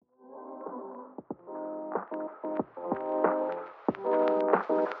Ladies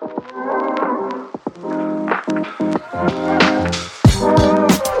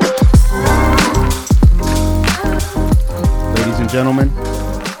and gentlemen,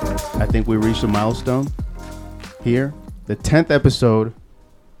 I think we reached a milestone here, the 10th episode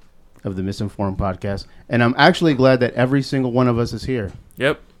of the Misinformed Podcast, and I'm actually glad that every single one of us is here.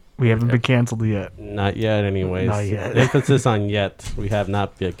 Yep. We haven't been canceled yet. Not yet, anyways. Not yet. Emphasis on yet. We have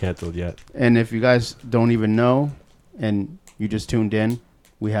not been canceled yet. And if you guys don't even know, and you just tuned in,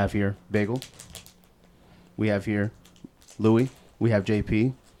 we have here Bagel, we have here Louie, we have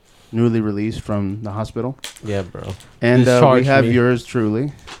JP, newly released from the hospital. Yeah, bro. And we Discharge have me. yours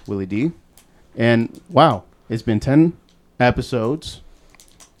truly, Willie D. And wow, it's been 10 episodes.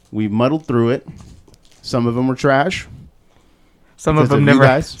 We muddled through it. Some of them were trash. Some of Because them of you never.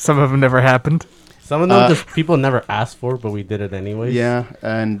 guys. Some of them never happened. Some of them just people never asked for, but we did it anyways. Yeah,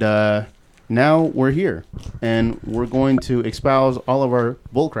 and now we're here. And we're going to espouse all of our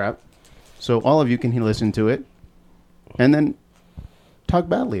bullcrap so all of you can listen to it and then talk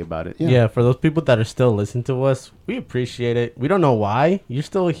badly about it. Yeah, for those people that are still listening to us, we appreciate it. We don't know why you're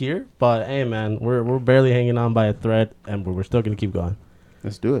still here, but hey, man, we're barely hanging on by a thread, and we're still gonna keep going.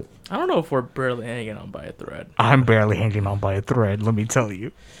 Let's do it. I don't know if we're barely hanging on by a thread. I'm barely hanging on by a thread. Let me tell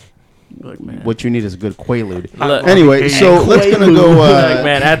you. Look, man. What you need is a good Quaalude. Look, Anyway, so let's gonna go. Look,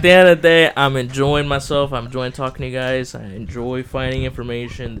 man, at the end of the day, I'm enjoying myself. I'm enjoying talking to you guys. I enjoy finding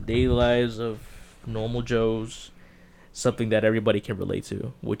information, the daily lives of normal Joes, something that everybody can relate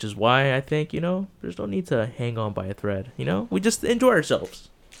to, which is why I think, there's no need to hang on by a thread. We just enjoy ourselves.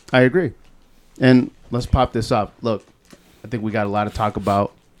 I agree. And let's pop this up. Look, I think we got a lot to talk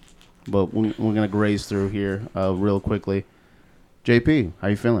about, but we're gonna graze through here real quickly. JP, how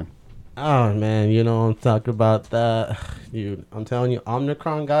you feeling? Oh man, I'm talking about that. Dude, I'm telling you,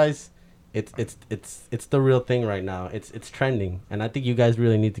 Omicron, guys, it's the real thing right now. It's trending, and I think you guys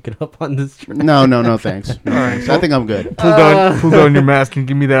really need to get up on this trend. No, thanks. No, thanks. I think I'm good. Pull down your mask and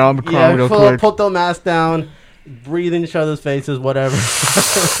give me that Omicron real quick. Put the mask down, breathe in each other's faces, whatever.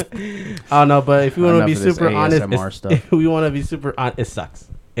 I don't know, but if you want to be super honest, if we want to be super honest, it sucks.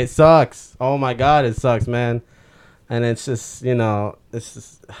 It sucks. Oh my god, it sucks, man. And it's just, it's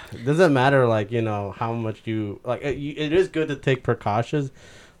just, it doesn't matter, how much you, it is good to take precautions.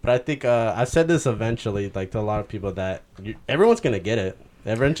 But I think, I said this eventually, to a lot of people that everyone's going to get it.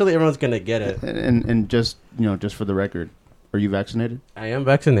 Eventually, everyone's going to get it. And just, just for the record, are you vaccinated? I am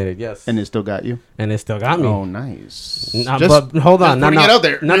vaccinated, yes. And it still got you? And it still got me. Oh, ni's. But hold on. Just putting it out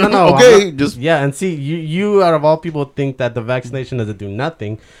there. No. Okay. Yeah, and see, you out of all people think that the vaccination doesn't do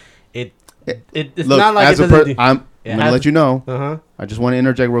nothing. It's look, not like as it doesn't I'm going to let you know. Uh-huh. I just want to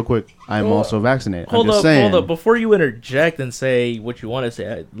interject real quick. I'm also vaccinated. Hold I'm just saying. up. Before you interject and say what you want to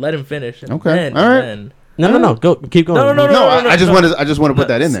say, let him finish. And Okay. Then, all right. Then, No. Go. Keep going. No. I just want to put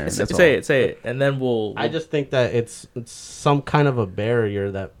that in there. That's say it, and then we'll. I just think that it's some kind of a barrier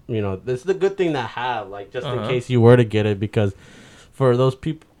that this is a good thing to have, just in case you were to get it, because for those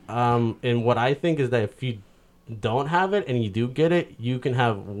people, and what I think is that if you don't have it and you do get it, you can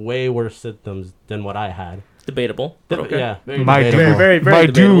have way worse symptoms than what I had. Debatable. Okay. Yeah, very My debatable. very My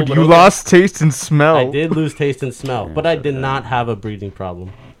debatable, dude, but you okay. lost taste and smell. I did lose taste and smell, but I did not have a breathing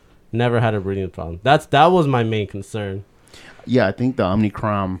problem. Never had a breathing problem. That was my main concern. Yeah, I think the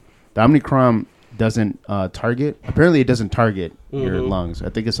Omicron doesn't target. Apparently, it doesn't target your lungs. I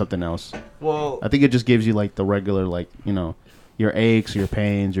think it's something else. Well, I think it just gives you the regular your aches, your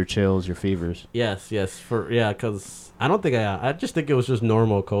pains, your chills, your fevers. yes, because I don't think I just think it was just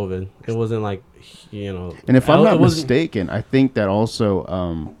normal COVID. It wasn't And if I'm not mistaken, I think that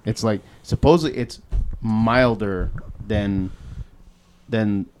also it's supposedly it's milder than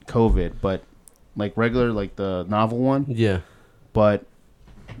COVID, but regular the novel one. Yeah. But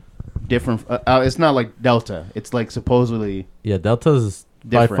different. It's not like Delta. It's supposedly. Yeah, Delta's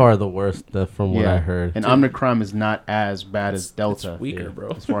by far the worst from what I heard. And Omicron is not as bad as Delta. It's weaker,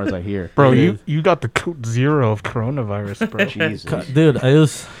 bro. As far as I hear. Bro, you got the code 0 of coronavirus, bro. Jesus. Dude, it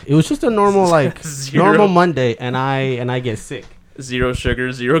was just a normal normal Monday, and I get sick. 0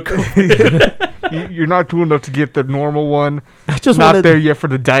 sugar, 0 COVID. You're not cool enough to get the normal one. I just not wanted there yet for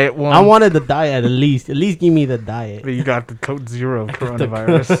the diet one. I wanted the diet at least. At least give me the diet. But you got the code 0 of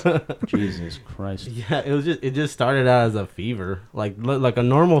coronavirus. Jesus Christ. Yeah, it just started out as a fever, like a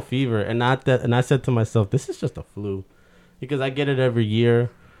normal fever, and I said to myself, this is just a flu, because I get it every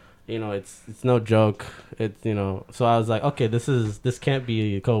year. It's no joke. So I was like, okay, this can't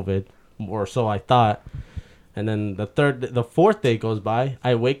be COVID, or so I thought. And then the fourth day goes by,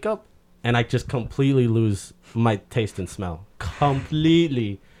 I wake up and I just completely lose my taste and smell.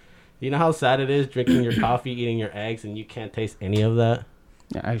 Completely. You know how sad it is drinking your coffee, eating your eggs, and you can't taste any of that?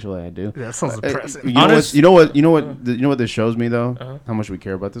 Yeah, actually, I do. Yeah, that sounds depressing. You know what this shows me though? How much we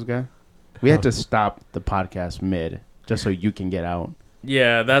care about this guy. We had to stop the podcast mid just so you can get out.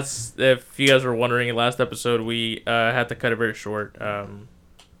 Yeah, that's if you guys were wondering. Last episode we had to cut it very short.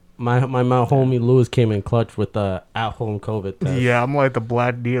 My homie Lewis came in clutch with the at-home COVID test. Yeah, I'm like the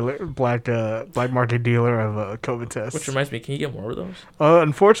black market dealer of COVID tests. Which reminds me, can you get more of those?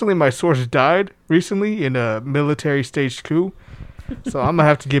 Unfortunately, my source died recently in a military staged coup. So I'm going to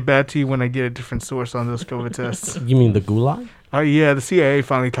have to get back to you when I get a different source on those COVID tests. You mean the gulag? Oh, yeah, the CIA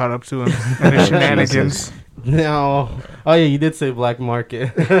finally caught up to him. And the shenanigans. No. Oh, yeah, you did say black market.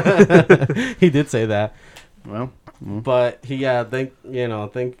 He did say that. Well. But thank you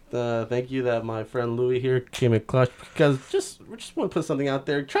that my friend Louis here came in clutch, because we just want to put something out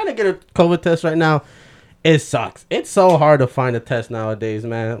there. Trying to get a COVID test right now, it sucks. It's so hard to find a test nowadays,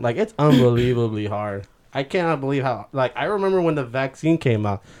 man. Like, it's unbelievably hard. I cannot believe how. Like, I remember when the vaccine came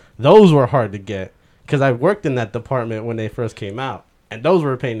out, those were hard to get, because I worked in that department when they first came out, and those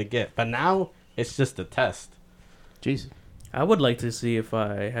were a pain to get. But now it's just a test. Jesus. I would like to see if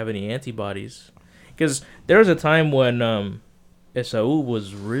I have any antibodies. Because there was a time when Esau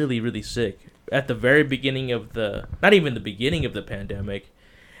was really, really sick. At the very beginning of not even the beginning of the pandemic,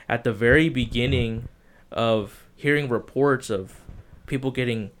 at the very beginning of hearing reports of people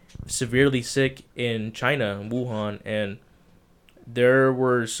getting severely sick in China, in Wuhan, and there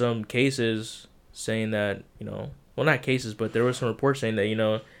were some cases saying that, well, not cases, but there were some reports saying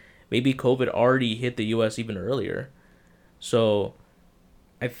that, maybe COVID already hit the U.S. even earlier. So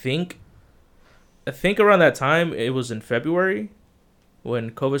I think around that time, it was in February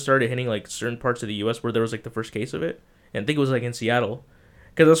when COVID started hitting like certain parts of the U.S. where there was like the first case of it. And I think it was like in Seattle,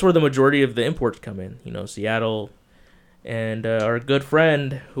 because that's where the majority of the imports come in. Seattle, and our good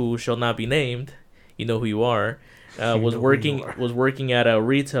friend who shall not be named, you know who you are, was working at a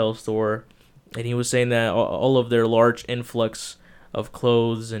retail store, and he was saying that all of their large influx of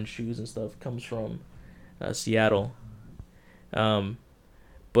clothes and shoes and stuff comes from Seattle.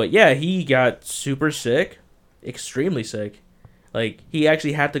 But yeah, he got super sick, extremely sick. Like, he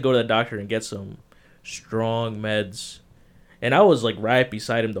actually had to go to the doctor and get some strong meds. And I was like right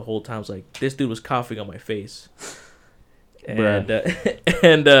beside him the whole time. I was like, this dude was coughing on my face. And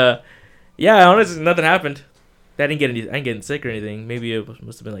yeah, honestly, nothing happened. I didn't get sick or anything. Maybe it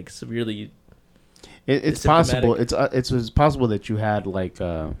must have been like severely. It's possible. It's possible that you had like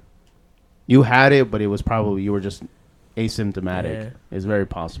you had it, but it was probably you were just asymptomatic. Yeah. It's very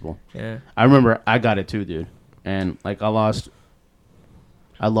possible. Yeah. I remember I got it too, dude, and like I lost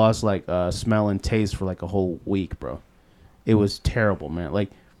like smell and taste for like a whole week, bro. It was terrible, man.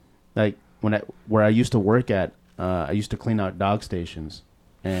 Like where I used to work at, I used to clean out dog stations,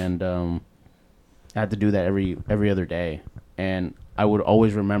 and I had to do that every other day. And I would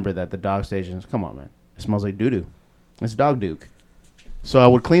always remember that the dog stations, come on, man, it smells like doo-doo. It's dog duke. So I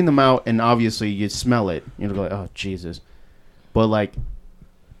would clean them out, and obviously you'd smell it. You'd go like, oh, Jesus. But like,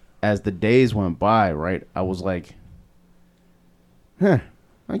 as the days went by, right, I was like, I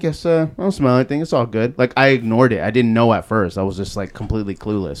guess I don't smell anything. It's all good. Like, I ignored it. I didn't know at first. I was just like completely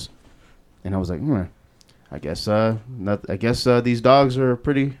clueless. And I was like, I guess these dogs are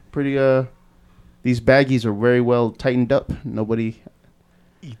pretty these baggies are very well tightened up. Nobody.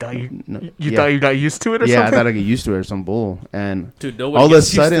 You thought you got used to it or something? Yeah, I thought I got used to it or some bull. And dude, all of a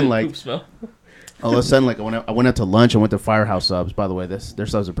sudden, like, all of a sudden, like, I went out to lunch. I went to Firehouse Subs. By the way, their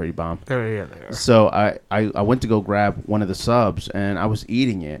subs are pretty bomb. They are. So I went to go grab one of the subs, and I was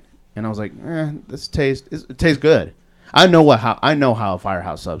eating it, and I was like, it tastes good. I know how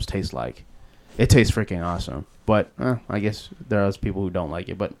Firehouse Subs taste like. It tastes freaking awesome. But I guess there are people who don't like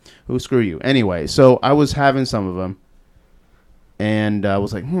it. But who screw you? Anyway, so I was having some of them. And I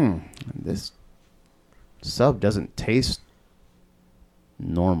was like, this sub doesn't taste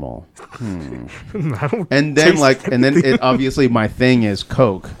normal. And then it obviously my thing is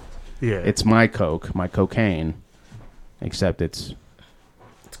Coke. Yeah. It's my Coke, my cocaine, except it's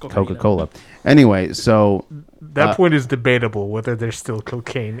Coca-Cola. Anyway, so that point is debatable whether there's still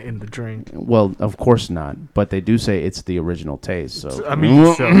cocaine in the drink. Well, of course not, but they do say it's the original taste. So I mean,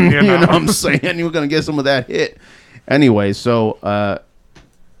 you know what I'm saying? You're gonna get some of that hit. Anyway, so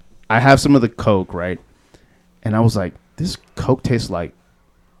I have some of the Coke, right? And I was like, this Coke tastes like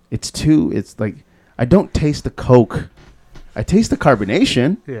it's like I don't taste the Coke. I taste the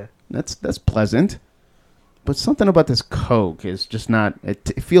carbonation. Yeah. That's pleasant. But something about this Coke is just not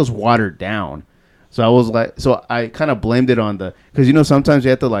it feels watered down. So I was like, so I kind of blamed it on because sometimes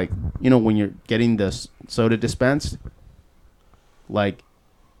you have to when you're getting the soda dispensed, like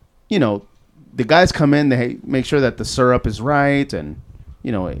the guys come in, they make sure that the syrup is right, and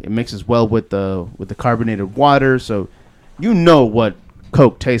it mixes well with the carbonated water. So what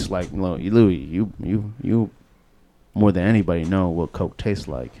Coke tastes like. Louis, you more than anybody know what Coke tastes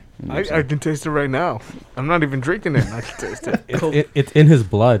like. I can taste it right now. I'm not even drinking it. I can taste it. It's in his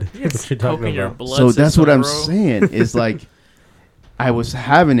blood. It's Coke in your blood. So that's what I'm saying. Is like, I was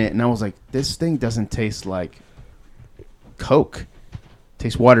having it, and I was like, this thing doesn't taste like Coke. It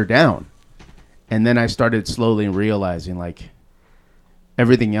tastes watered down. And then I started slowly realizing, like,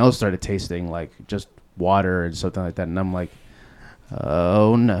 everything else started tasting like just water and something like that. And I'm like,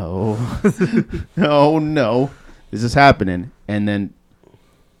 oh, no. Oh, no. This is happening. And then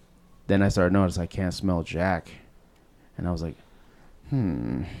I started noticing I can't smell Jack. And I was like,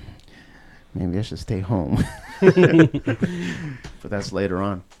 maybe I should stay home. But that's later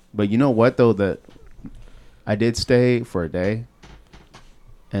on. But you know what, though? That I did stay for a day.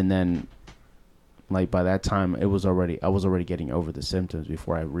 And then, like, by that time, I was already getting over the symptoms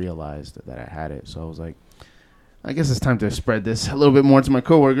before I realized that I had it. So I was like, I guess it's time to spread this a little bit more to my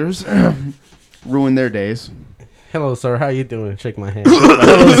coworkers, ruin their days. Hello, sir. How you doing? Shake my hand.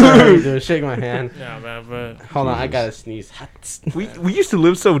 Hello, sir. How you doing? Shake my hand. Yeah, man, but hold on, I gotta sneeze. We used to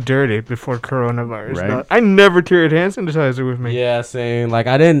live so dirty before coronavirus. Right? I never carried hand sanitizer with me. Yeah, same. Like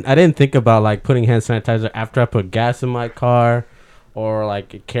I didn't think about like putting hand sanitizer after I put gas in my car. Or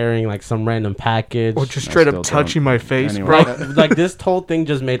like carrying like some random package, or just straight up touching my face, bro. Like this whole thing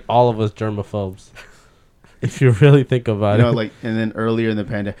just made all of us germaphobes. If you really think about it, like, and then earlier in the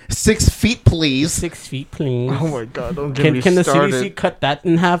pandemic, 6 feet, please. 6 feet, please. Oh my God! Don't get me Can the started. CDC cut that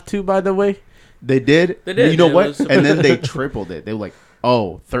in half too? By the way, They did. You know what? And then they tripled it. They were like,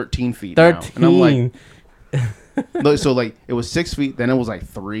 13 feet. 13. Now. And I'm like, so like it was 6 feet, then it was like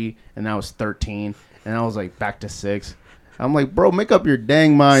 3, and now it's 13, and I was like back to 6. I'm like, bro, make up your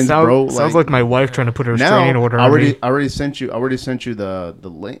dang minds, bro. Sounds like my wife trying to put her restraining order on me. I already sent you the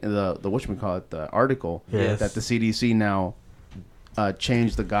link, the whatchamacallit, the article that the CDC now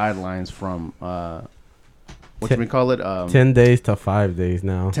changed the guidelines from 10 days to 5 days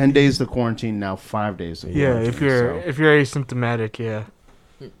now. 10 days to quarantine, now 5 days to quarantine. Yeah, if you're asymptomatic, yeah.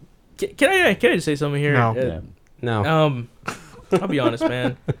 Can I just say something here? No. No. I'll be honest,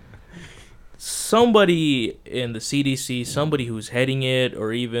 man. Somebody in the CDC, somebody who's heading it,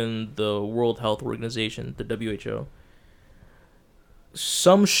 or even the World Health Organization, the WHO,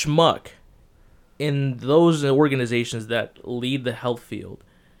 some schmuck in those organizations that lead the health field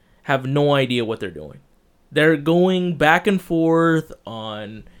have no idea what they're doing. They're going back and forth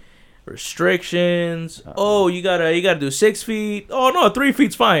on restrictions. Oh, you gotta do 6 feet. Oh no, 3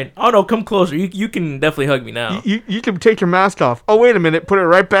 feet's fine. Oh no, come closer. You can definitely hug me now. You can take your mask off. Oh wait a minute, put it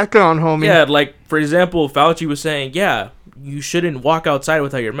right back on, homie. Yeah, like for example, Fauci was saying, yeah, you shouldn't walk outside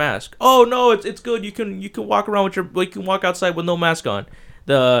without your mask. Oh no, it's good. You can walk around with you can walk outside with no mask on.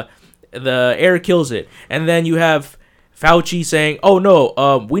 The air kills it. And then you have Fauci saying, oh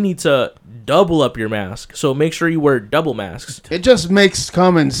no, we need to double up your mask, so make sure you wear double masks. It just makes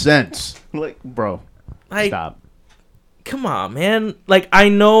common sense. Like, bro, stop. Come on, man. Like, I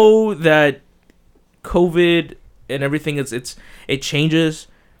know that COVID and everything it changes,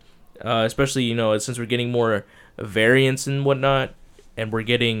 especially since we're getting more variants and whatnot, and we're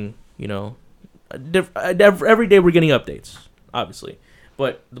getting every day we're getting updates, obviously.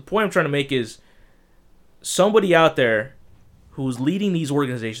 But the point I'm trying to make is somebody out there who's leading these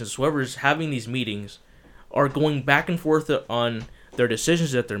organizations, whoever's having these meetings, are going back and forth on their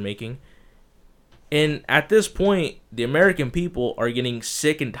decisions that they're making. And at this point, the American people are getting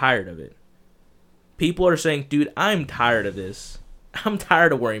sick and tired of it. People are saying, dude, I'm tired of this. I'm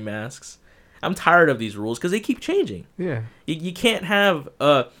tired of wearing masks. I'm tired of these rules because they keep changing. Yeah. You can't have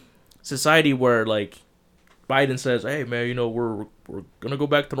a society where, like, Biden says, hey, man, we're going to go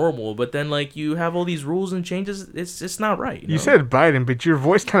back to normal. But then, like, you have all these rules and changes. It's not right. You said Biden, but your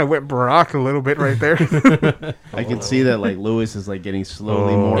voice kind of went Barack a little bit right there. I can see that, like, Lewis is, like, getting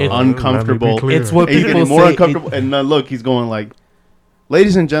slowly more uncomfortable. It's what he's people getting more say. uncomfortable. And look, he's going like,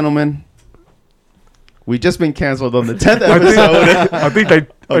 ladies and gentlemen, we've just been canceled on the 10th episode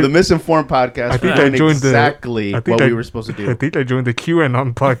of the Misinformed Podcast. I think I joined exactly what we were supposed to do. I think I joined the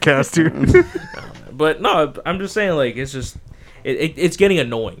QAnon podcast, dude. But no, I'm just saying, like, it's just it's getting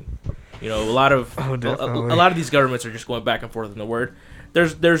annoying. A lot of a lot of these governments are just going back and forth in the word.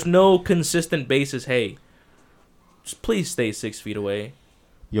 There's no consistent basis. Hey, just please stay 6 feet away.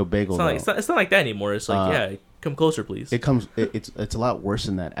 Yo, Bagel. It's not like that anymore. It's like come closer, please. It's a lot worse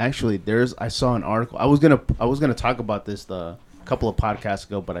than that. Actually, I saw an article. I was gonna talk about this a couple of podcasts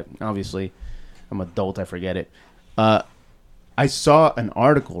ago, but obviously I'm adult. I forget it. I I saw an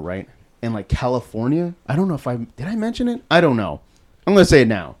article, right, in like California. I don't know if did I mention it? I don't know. I'm gonna say it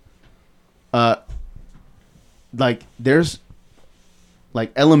now. Like there's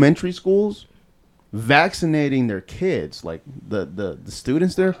like elementary schools vaccinating their kids, like the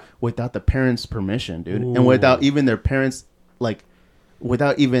students there, without the parents' permission, dude. Ooh. And without even their parents, like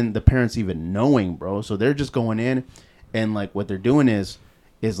without even the parents even knowing, bro. So they're just going in, and like what they're doing is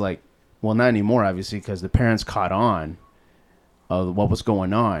like, well, not anymore, obviously, because the parents caught on of what was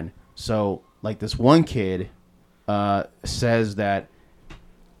going on. So like this one kid says that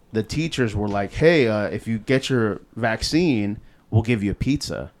the teachers were like, hey, if you get your vaccine, we'll give you a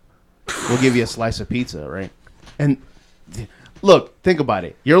pizza. We'll give you a slice of pizza, right? And look, think about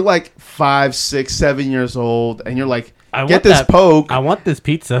it. You're like 5, 6, 7 years old, and you're like, get this poke. I want this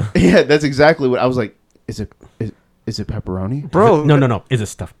pizza. Yeah, that's exactly what I was like. Is it pepperoni? Bro. No. Is it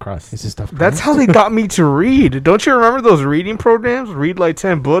stuffed crust? Is it stuffed crust? That's how they got me to read. Don't you remember those reading programs? Read like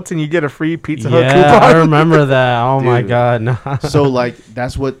 10 books and you get a free Pizza Hut coupon. Yeah, I remember that. Oh, dude. My God. No. So, like,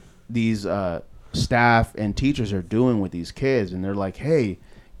 that's what these staff and teachers are doing with these kids. And they're like, hey,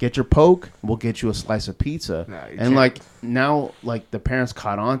 get your poke, we'll get you a slice of pizza. Nah, and, like, now, like, the parents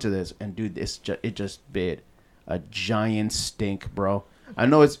caught on to this. And, dude, it just bit a giant stink, bro. I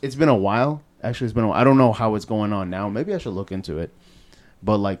know it's been a while. Actually, it's been I don't know how it's going on now. Maybe I should look into it.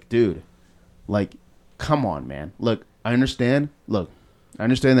 But, like, dude, like, come on, man. Look, I understand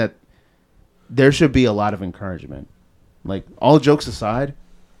that there should be a lot of encouragement. Like, all jokes aside,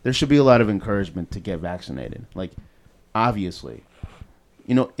 there should be a lot of encouragement to get vaccinated. Like, obviously,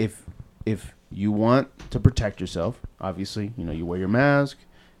 you know, if you want to protect yourself, obviously, you know, you wear your mask,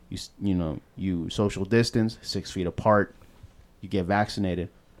 you social distance, 6 feet apart, you get vaccinated,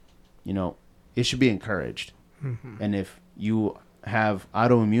 you know, it should be encouraged. Mm-hmm. And if you have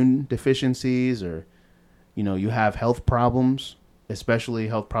autoimmune deficiencies or, you know, you have health problems, especially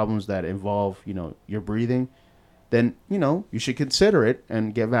health problems that involve, you know, your breathing, then, you know, you should consider it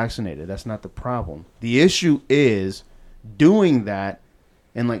and get vaccinated. That's not the problem. The issue is doing that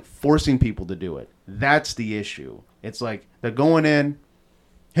and, like, forcing people to do it. That's the issue. It's like they're going in,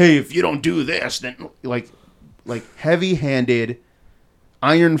 hey, if you don't do this, then, like heavy-handed,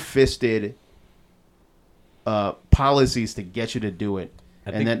 iron-fisted policies to get you to do it.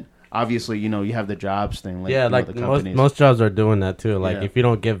 And then obviously, you know, you have the jobs thing. Like, yeah, like the most jobs are doing that too. Like, if you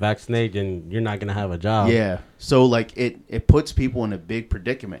don't get vaccinated, you're not gonna have a job. Yeah. So like it puts people in a big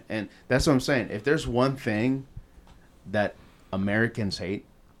predicament, and that's what I'm saying. If there's one thing that Americans hate,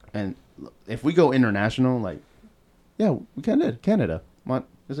 and if we go international, like, yeah, we kind of Canada. What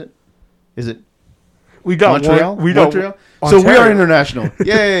is it? Is it? We got Montreal. Montreal. So we are international.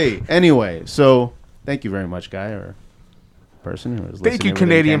 Yay! Anyway, so thank you very much, guy or person who was listening. Thank you,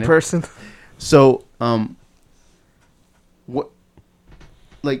 Canadian person. So, what?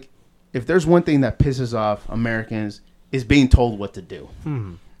 Like, if there's one thing that pisses off Americans is being told what to do.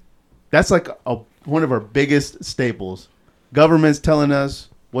 That's like one of our biggest staples. Government's telling us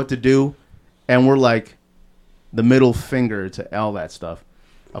what to do, and we're like the middle finger to all that stuff.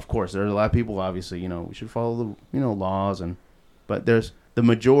 Of course, there's a lot of people, obviously, you know, we should follow the, you know, laws, but there's the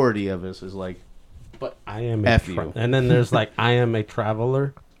majority of us is like, but I am F you. And then there's like, I am a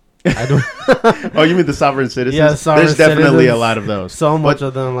traveler. I don't. Oh, you mean the sovereign citizens? Yeah, sovereign there's definitely citizens. a lot of those. So much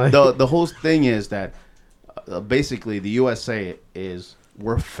of them. Like the whole thing is that basically the USA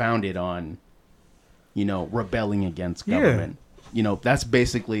we're founded on, you know, rebelling against government. Yeah. You know, that's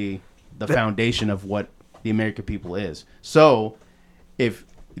basically the foundation of what the American people is. So if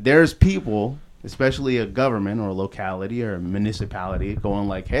there's people, especially a government or a locality or a municipality, going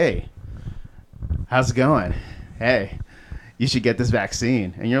like, hey, how's it going? Hey, you should get this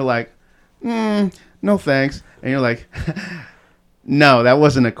vaccine. And you're like, no thanks. And you're like, no, that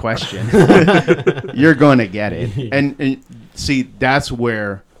wasn't a question. You're going to get it. And see, that's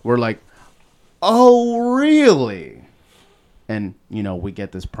where we're like, oh, really? And, you know, we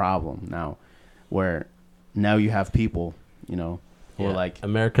get this problem now where now you have people, you know, who are like...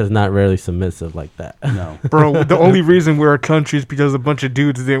 America's not really submissive like that. No. Bro, the only reason we're a country is because a bunch of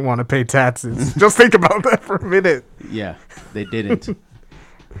dudes didn't want to pay taxes. Just think about that for a minute. Yeah, they didn't.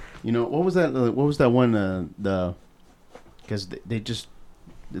 You know, what was that? What was that one? Because they just...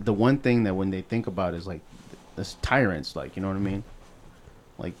 The one thing that when they think about is like this tyrants, like, you know what I mean?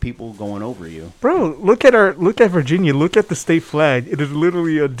 Like people going over you. Bro, look at Virginia. Look at the state flag. It is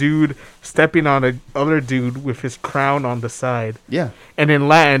literally a dude stepping on a other dude with his crown on the side. Yeah. And in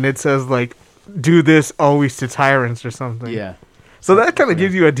Latin it says like, do this always to tyrants or something. Yeah. So that kind of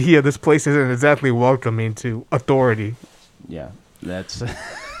gives you an idea this place isn't exactly welcoming to authority. Yeah. That's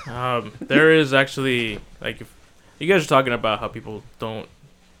there is actually like You guys are talking about how people don't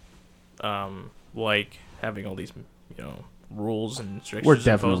like having all these, rules and restrictions. We're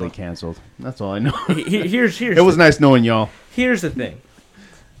definitely canceled. That's all I know. Here's it was nice knowing y'all. Here's the thing.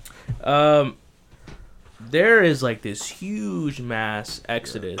 There is like this huge mass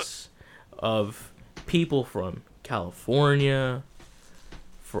exodus of people from California,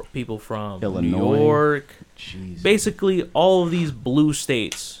 for people from Illinois, New York, Jeez. Basically all of these blue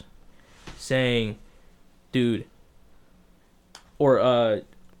states saying, dude, or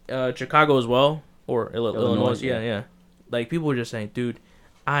Chicago as well, or Illinois, yeah. Like people were just saying, dude,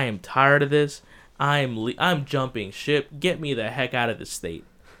 I am tired of this. I'm jumping ship. Get me the heck out of this state.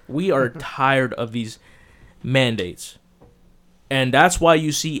 We are tired of these mandates. And that's why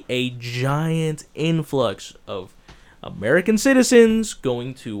you see a giant influx of American citizens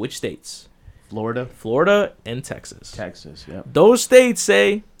going to which states? Florida and Texas. Yep. Those states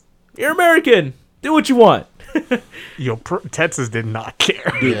say, you're American. Do what you want. Texas did not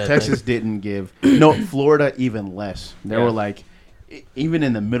care. Dude, Texas didn't give. No, Florida even less. They were like, even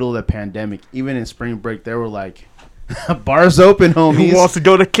in the middle of the pandemic, even in spring break, they were like, bars open, homies. Who wants to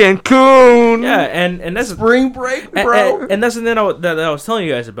go to Cancun? Yeah, and that's spring break, bro. And that's the thing that I was telling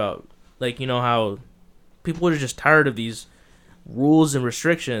you guys about. Like, how people are just tired of these rules and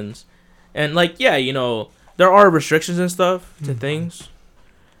restrictions. And, like, yeah, there are restrictions and stuff to things.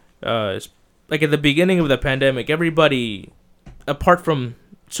 Like, at the beginning of the pandemic, everybody, apart from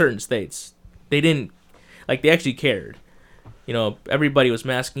certain states, they didn't, like, they actually cared. Everybody was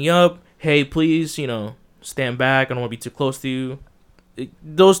masking up. Hey, please, stand back. I don't want to be too close to you.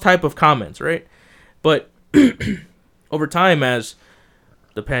 Those type of comments, right? But over time, as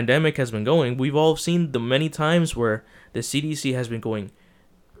the pandemic has been going, we've all seen the many times where the CDC has been going,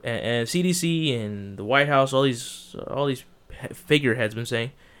 and CDC and the White House, all these figureheads been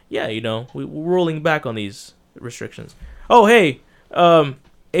saying, yeah, we're rolling back on these restrictions. Oh, hey,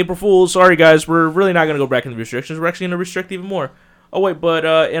 April Fools, sorry guys, we're really not gonna go back in the restrictions. We're actually gonna restrict even more. Oh wait, but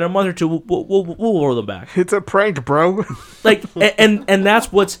in a month or two, we'll roll them back. It's a prank, bro. Like, and that's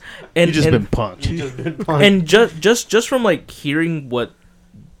what's and you just been punked. And just from like hearing what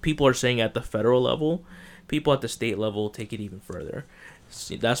people are saying at the federal level, people at the state level take it even further.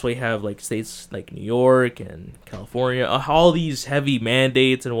 That's why you have like states like New York and California, all these heavy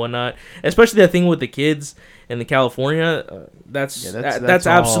mandates and whatnot. Especially that thing with the kids in the California. That's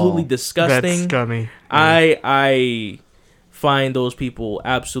absolutely disgusting. That's scummy. Yeah. I find those people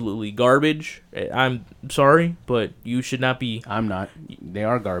absolutely garbage. I'm sorry, but you should not be. I'm not. They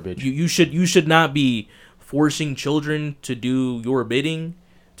are garbage. You should not be forcing children to do your bidding,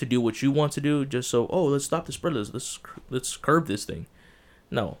 to do what you want to do, just so let's stop the spread. Let's curb this thing.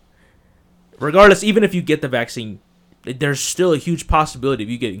 No. Regardless, even if you get the vaccine, there's still a huge possibility of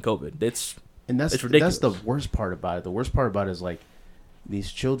you getting COVID. It's ridiculous. That's the worst part about it. The worst part about it is like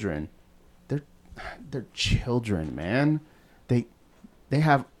these children, they're children, man. They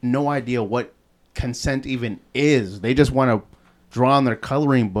have no idea what consent even is. They just want to draw on their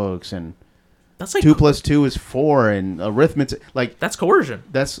coloring books, and that's like 2 + 2 is 4, and arithmetic. Like that's coercion.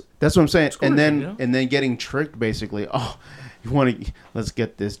 That's what I'm saying. Coercion, and then getting tricked basically. Oh, you want to? Let's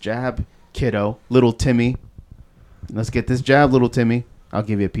get this jab, kiddo, little Timmy. Let's get this jab, little Timmy. I'll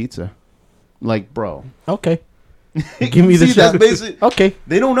give you a pizza. Like, bro. Okay. Give me the that basically. Okay.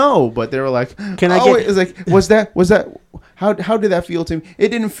 They don't know, but they were like, "Can I get?" It's like, was that? How did that feel to me? It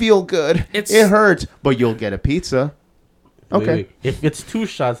didn't feel good. It hurt, but you'll get a pizza. Okay. Wait. If it's 2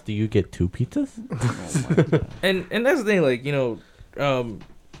 shots, do you get 2 pizzas? Oh my God. And that's the thing, like,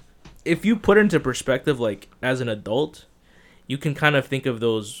 if you put into perspective, like as an adult, you can kind of think of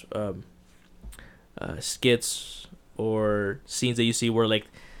those skits or scenes that you see where like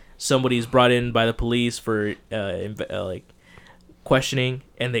somebody's brought in by the police for like questioning,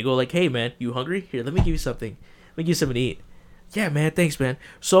 and they go like, "Hey man, you hungry? Here, let me give you something. Let me give you something to eat." "Yeah, man, thanks, man.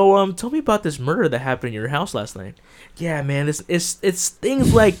 So, tell me about this murder that happened in your house last night." "Yeah, man, it's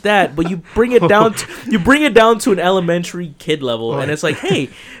things like that, but you bring it down to an elementary kid level, and it's like, hey,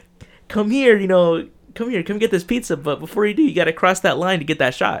 come here, come get this pizza, but before you do, you got to cross that line to get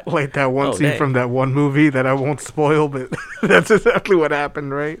that shot." Like that one scene from that one movie that I won't spoil, but that's exactly what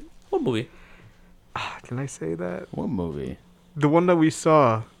happened, right? What movie? Can I say that? What movie? The one that we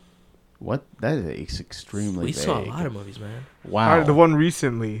saw. What? That is extremely We vague. saw a lot of movies, man. Wow. The one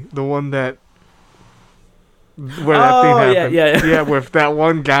recently. The one that... Where that thing happened. Yeah. With that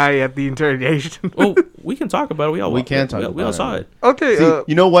one guy at the interrogation. Well, we can talk about it. We all saw it. Okay. See,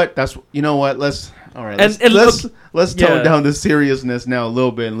 you know what? Let's tone down the seriousness now a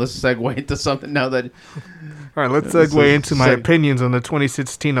little bit, and let's segue into something now that... All right, let's segue into my opinions on the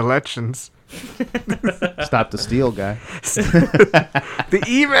 2016 elections. Stop the steal, guy. The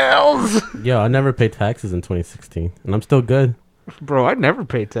emails. Yo, I never paid taxes in 2016, and I'm still good. Bro, I never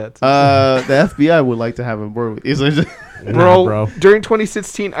paid taxes. The FBI would like to have a word with you. Bro, during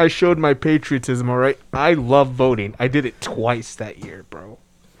 2016, I showed my patriotism, all right? I love voting. I did it twice that year, bro.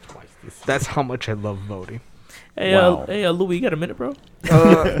 That's how much I love voting. Hey, Wow. Louis, you got a minute, bro?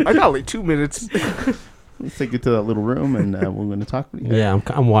 I got like 2 minutes. Let's take you to that little room, and we're going to talk with you. Yeah,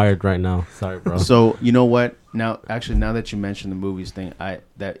 I'm wired right now. Sorry, bro. So, you know what? Now that you mentioned the movies thing,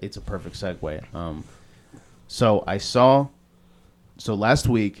 that it's a perfect segue. So last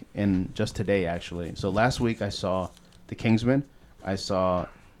week, and just today, actually. So last week I saw The Kingsman. I saw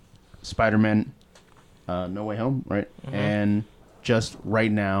Spider-Man No Way Home, right? Mm-hmm. And just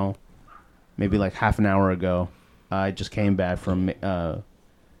right now, maybe like half an hour ago, I just came back from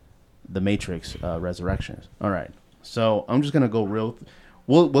The Matrix Resurrections. All right. So I'm just going to go real.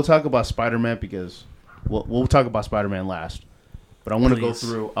 We'll talk about Spider-Man because we'll talk about Spider-Man last. But I want to go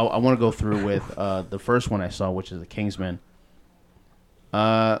through. I want to go through with the first one I saw, which is The Kingsman.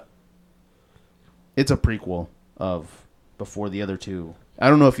 It's a prequel of before the other two. I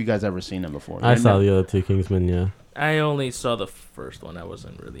don't know if you guys ever seen them before. I saw the other two Kingsmen, yeah. I only saw the first one. I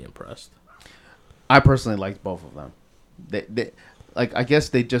wasn't really impressed. I personally liked both of them. They like, I guess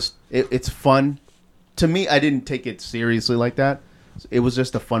they just it's fun. To me, I didn't take it seriously like that. It was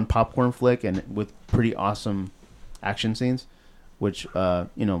just a fun popcorn flick and with pretty awesome action scenes, which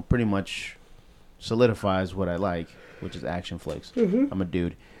pretty much solidifies what I like, which is action flicks. Mm-hmm. I'm a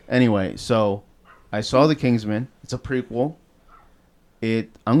dude. Anyway, so I saw The Kingsman. It's a prequel.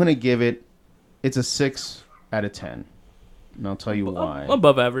 I'm gonna give it. It's a 6 out of 10, and I'll tell you why.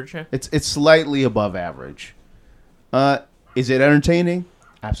 Above average. Yeah. It's slightly above average. Is it entertaining?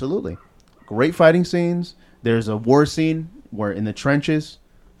 Absolutely. Great fighting scenes. There's a war scene where in the trenches,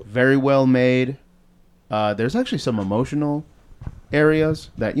 very well made. There's actually some emotional areas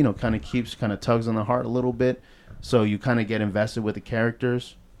that kind of tugs on the heart a little bit. So you kind of get invested with the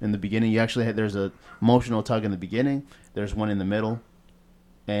characters in the beginning. There's a emotional tug in the beginning. There's one in the middle,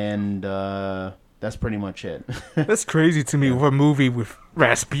 and that's pretty much it. That's crazy to me. Yeah. A movie with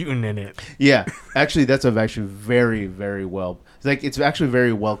Rasputin in it. Yeah, actually, that's actually very, very well. It's actually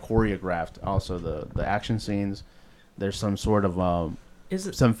very well choreographed. Also, the action scenes. There's some sort of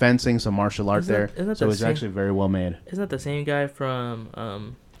some fencing, some martial art there. So it's actually very well made. Isn't that the same guy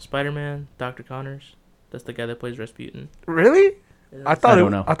from Spider-Man, Dr. Connors? That's the guy that plays Rasputin. Really? I thought it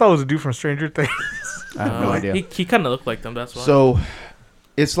was a dude from Stranger Things. I have no idea. He kind of looked like them. That's why. So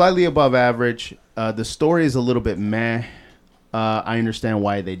it's slightly above average. The story is a little bit meh. I understand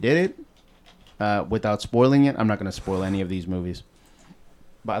why they did it. Without spoiling it, I'm not going to spoil any of these movies,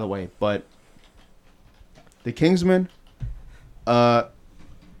 by the way. But The Kingsman,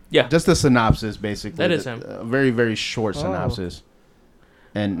 just a synopsis, basically. That is him. A very, very short synopsis,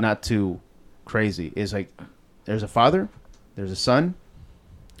 and not too crazy. Is like there's a father, there's a son,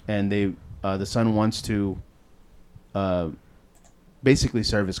 and the son wants to basically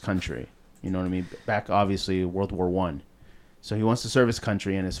serve his country. You know what I mean? Back, obviously, World War I. So he wants to serve his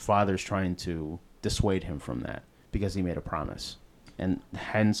country, and his father's trying to dissuade him from that because he made a promise. And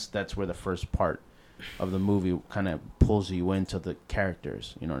hence, that's where the first part of the movie kind of pulls you into the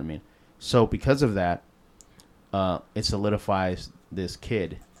characters. You know what I mean? So because of that, it solidifies this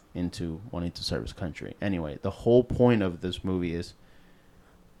kid into wanting to serve his country. Anyway, the whole point of this movie is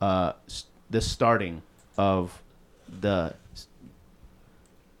the starting of the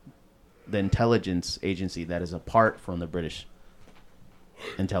intelligence agency that is apart from the British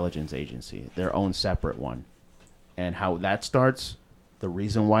intelligence agency, their own separate one, and how that starts, the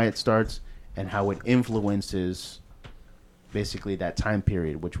reason why it starts, and how it influences basically that time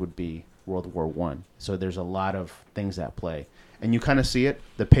period, which would be World War I. So there's a lot of things at play, and you kind of see it.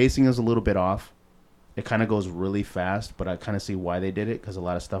 The pacing is a little bit off. It kind of goes really fast, but I kind of see why they did it because a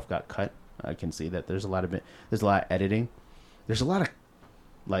lot of stuff got cut. I can see that there's a lot of editing. There's a lot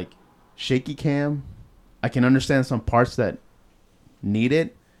of shaky cam. I can understand some parts that need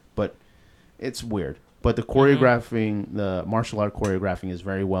it, but it's weird. But the choreographing, the martial art choreographing is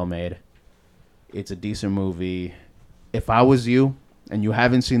very well made. It's a decent movie. If I was you and you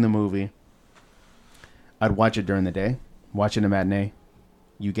haven't seen the movie, I'd watch it during the day. Watch it in a matinee.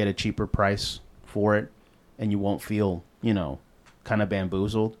 You get a cheaper price for it, and you won't feel, kind of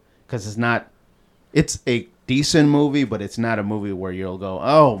bamboozled. Because it's a decent movie, but it's not a movie where you'll go,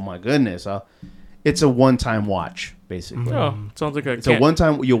 oh my goodness. It's a one-time watch, basically. Oh, sounds like it's a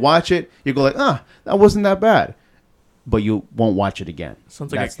one-time. You watch it, you go like, that wasn't that bad, but you won't watch it again.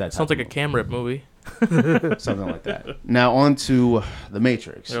 Sounds like a cam rip movie. Something like that. Now on to The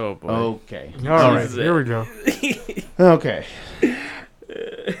Matrix. Oh boy. Okay. All right, here we go. Okay.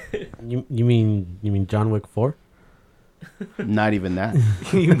 You mean John Wick 4? Not even that.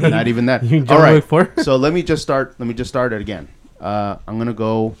 Not even that. You mean All John right. Wick 4? So let me just start it again. I'm gonna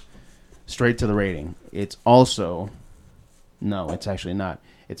go straight to the rating. It's also it's actually not.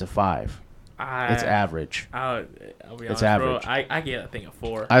 It's a 5. It's average. I'll be honest, It's average. bro. I get a thing of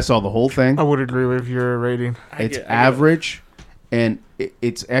 4. I saw the whole thing. I would agree with your rating. It's average, and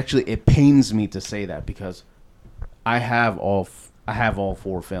it's actually, it pains me to say that because I have all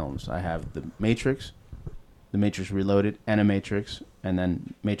 4 films. I have The Matrix Reloaded, Animatrix, and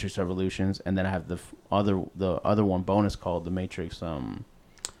then Matrix Revolutions, and then I have the other one bonus called The Matrix.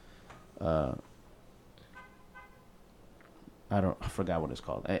 I forgot what it's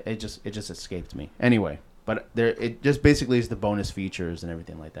called. It just escaped me. Anyway, but it just basically is the bonus features and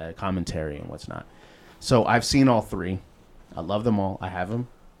everything like that, commentary and what's not. So I've seen all 3. I love them all. I have them.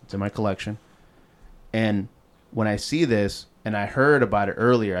 It's in my collection. And when I see this, and I heard about it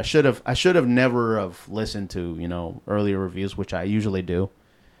earlier, I should have never have listened to earlier reviews, which I usually do.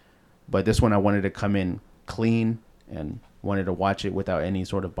 But this one I wanted to come in clean and wanted to watch it without any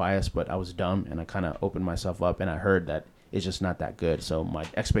sort of bias. But I was dumb and I kind of opened myself up, and I heard that it's just not that good. So my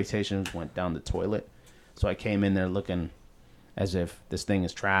expectations went down the toilet. So I came in there looking as if this thing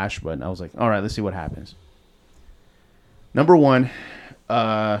is trash, but I was like, all right, let's see what happens. Number 1,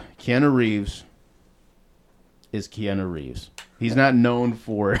 Keanu Reeves is Keanu Reeves. He's not known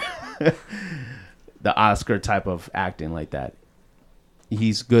for the Oscar type of acting like that.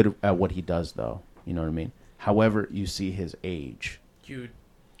 He's good at what he does, though. You know what I mean? However, you see his age. You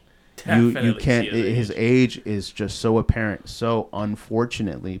can't. His age is just so apparent. So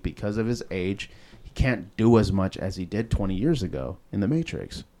unfortunately, because of his age, he can't do as much as he did 20 years ago in The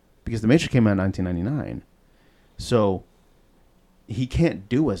Matrix, because The Matrix came out in 1999. So he can't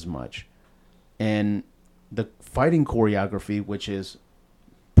do as much, and the fighting choreography, which is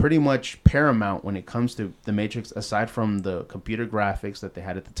pretty much paramount when it comes to The Matrix, aside from the computer graphics that they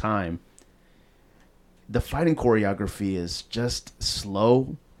had at the time, the fighting choreography is just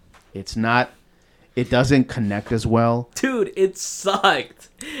slow. It doesn't connect as well. Dude, it sucked.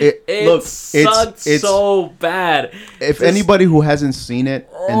 It sucked so bad. If anybody who hasn't seen it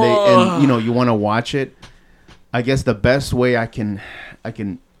and you want to watch it, I guess the best way I can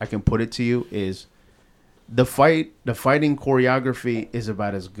put it to you is the fighting choreography is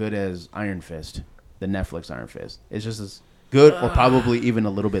about as good as Iron Fist, the Netflix Iron Fist. It's just as good, or probably even a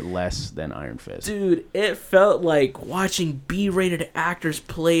little bit less than Iron Fist. Dude, it felt like watching B-rated actors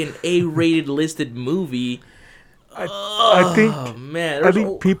play an A-rated listed movie. I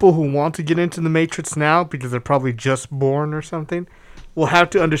think people who want to get into The Matrix now, because they're probably just born or something, will have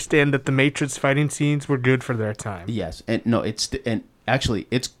to understand that The Matrix fighting scenes were good for their time. Yes, and actually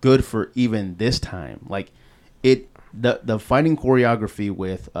it's good for even this time. Like the fighting choreography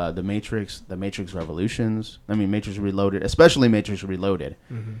with the Matrix Revolutions, Matrix Reloaded, especially Matrix Reloaded,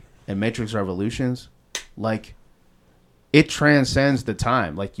 and Matrix Revolutions, like it transcends the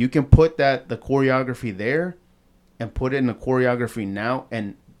time. Like you can put the choreography there and put it in the choreography now,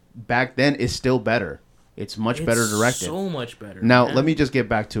 and back then it's still better. It's much better directed. So much better. Now, let me just get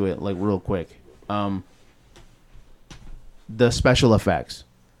back to it like real quick. The special effects.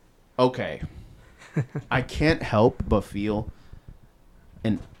 Okay. I can't help but feel,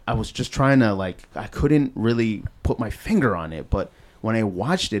 and I was just trying to I couldn't really put my finger on it, but when I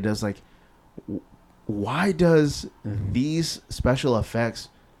watched it, I was like, why does these special effects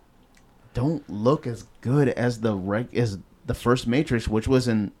don't look as good as the first Matrix, which was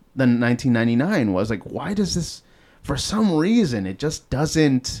in the 1999 was? Like, why does this, for some reason, it just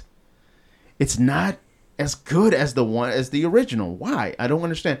doesn't, it's not as good as the original. Why? I don't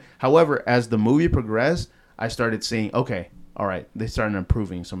understand. However, as the movie progressed, I started seeing, okay, all right, they started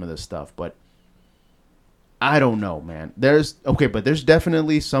improving some of this stuff, but I don't know, man. But there's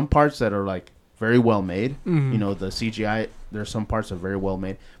definitely some parts that are very well made. Mm-hmm. The CGI, there's some parts that are very well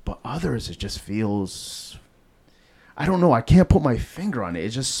made, but others, it just feels, I don't know. I can't put my finger on it.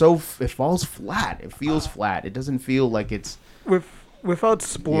 It's just it falls flat. It feels flat. It doesn't feel like it's Without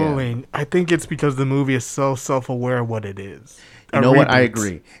spoiling, yeah. I think it's because the movie is so self-aware of what it is. You know what? I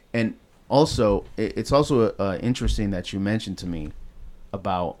agree. And also, it's also interesting that you mentioned to me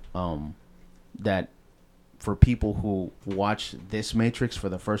about that for people who watch this Matrix for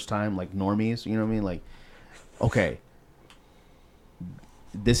the first time, like normies, you know what I mean? Like, okay,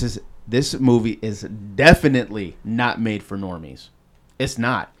 this movie is definitely not made for normies. It's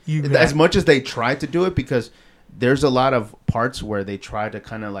not. As much as they tried to do it, because there's a lot of parts where they try to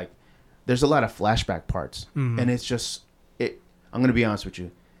kind of there's a lot of flashback parts, and it's just I'm gonna be honest with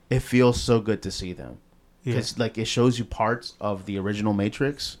you, it feels so good to see them because like it shows you parts of the original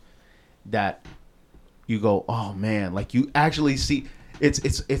Matrix that you go, oh man, like you actually see.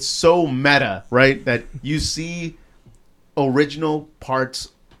 It's so meta, right? That you see original parts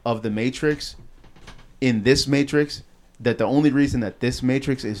of the Matrix in this Matrix, that the only reason that this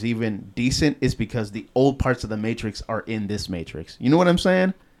Matrix is even decent is because the old parts of the Matrix are in this Matrix. You know what I'm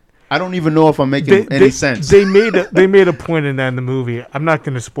saying? I don't even know if I'm making any sense. They made a point in that in the movie. I'm not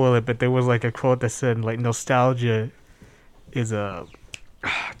going to spoil it, but there was like a quote that said like nostalgia is a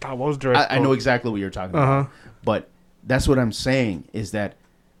what was direct? I know exactly what you're talking about, but that's what I'm saying is that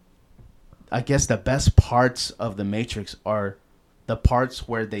I guess the best parts of the Matrix are the parts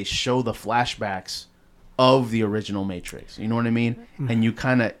where they show the flashbacks of the original Matrix. You know what I mean? And it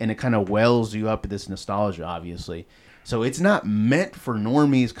kind of wells you up with this nostalgia, obviously. So it's not meant for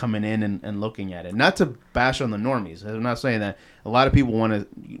normies coming in and looking at it. Not to bash on the normies. I'm not saying that. A lot of people want to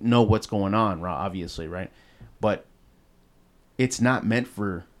know what's going on, obviously, right? But it's not meant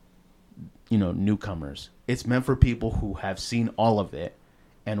for, newcomers. It's meant for people who have seen all of it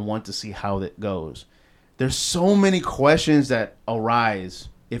and want to see how it goes. There's so many questions that arise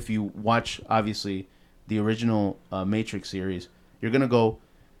if you watch, obviously, the original Matrix series. You're going to go,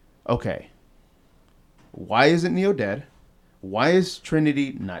 okay, why isn't Neo dead? Why is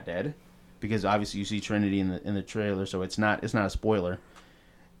Trinity not dead? Because obviously you see Trinity in the trailer, so it's not a spoiler.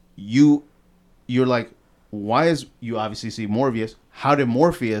 You're like, why is you obviously see Morpheus? How did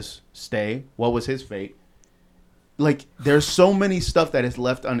Morpheus stay? What was his fate? Like, there's so many stuff that is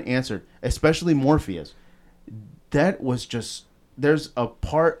left unanswered, especially Morpheus. That was just, there's a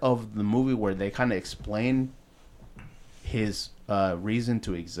part of the movie where they kind of explain his reason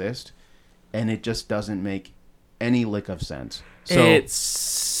to exist, and it just doesn't make any lick of sense. So it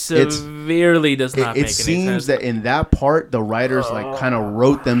severely does not make any sense. It seems that in that part, the writers like kind of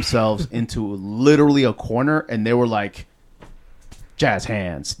wrote themselves into literally a corner, and they were like, jazz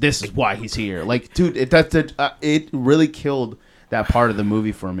hands, this is why he's here. Like, dude, it really killed that part of the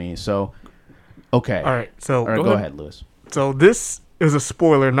movie for me. So, okay. All right, go ahead, Lewis. So this is a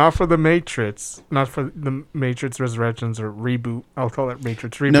spoiler, not for the Matrix Resurrections or reboot. I'll call it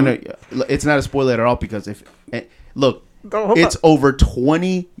Matrix reboot. No, it's not a spoiler at all because it's over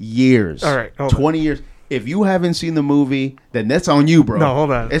 20 years. All right, 20 years. If you haven't seen the movie, then that's on you, bro. No,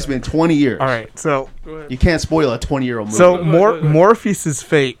 hold on. It's been 20 years. All right, so you can't spoil a 20-year-old movie. So Morpheus'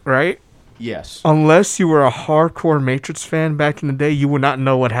 fate, right? Yes. Unless you were a hardcore Matrix fan back in the day, you would not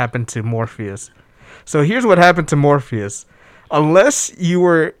know what happened to Morpheus. So here's what happened to Morpheus. Unless you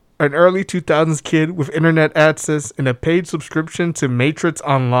were an early 2000s kid with internet access and a paid subscription to Matrix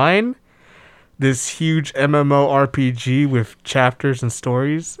Online, this huge MMORPG with chapters and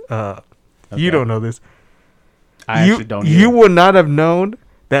stories, you don't know this. I actually don't either. You would not have known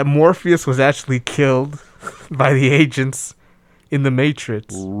that Morpheus was actually killed by the agents in the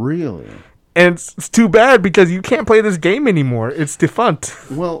Matrix. Really? And it's too bad because you can't play this game anymore. It's defunct.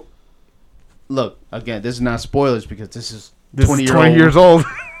 Well, look, again, this is not spoilers because this is 20 years old.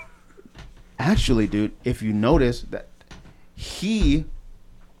 Actually, dude, if you notice that he,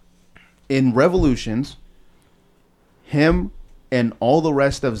 in Revolutions, him and all the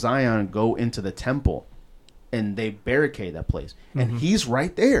rest of Zion go into the temple and they barricade that place. And he's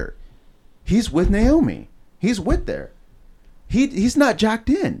right there. He's with Naomi. He's with there. He's not jacked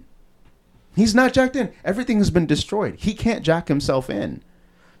in. He's not jacked in. Everything has been destroyed. He can't jack himself in.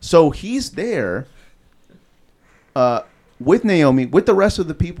 So he's there with Naomi, with the rest of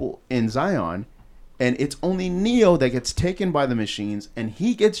the people in Zion, and it's only Neo that gets taken by the machines, and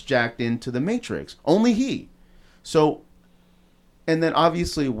he gets jacked into the Matrix. Only he. So, and then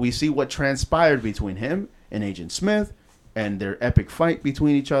obviously we see what transpired between him and Agent Smith and their epic fight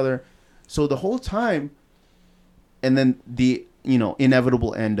between each other. So the whole time, and then the,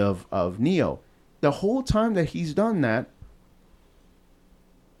 inevitable end of Neo. The whole time that he's done that,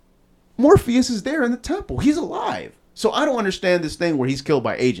 Morpheus is there in the temple. He's alive. So I don't understand this thing where he's killed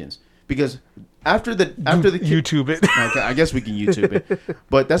by agents, because after the YouTube it. Okay, I guess we can YouTube it.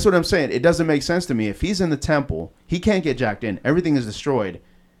 But that's what I'm saying. It doesn't make sense to me. If he's in the temple, he can't get jacked in. Everything is destroyed.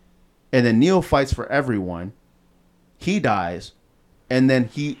 And then Neo fights for everyone. He dies. And then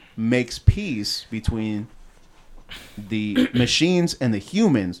he makes peace between the machines and the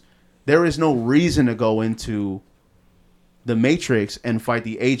humans. There is no reason to go into the Matrix and fight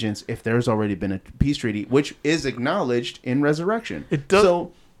the agents if there's already been a peace treaty, which is acknowledged in Resurrection. It does.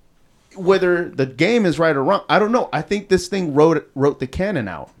 So whether the game is right or wrong, I don't know. I think this thing wrote the canon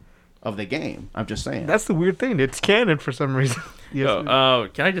out. of the game. I'm just saying. That's the weird thing. It's canon for some reason. Can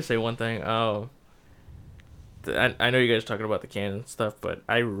I just say one thing? I know you guys are talking about the canon stuff, but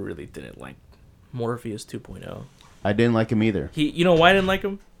I really didn't like Morpheus 2.0. I didn't like him either. You know why I didn't like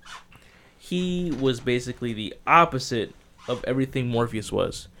him? He was basically the opposite of everything Morpheus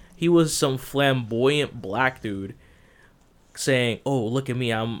was. He was some flamboyant black dude saying, "Oh, look at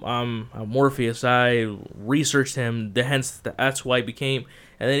me! I'm Morpheus. I researched him. That's why I became."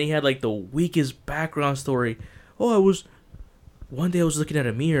 And then he had like the weakest background story. Oh, one day I was looking at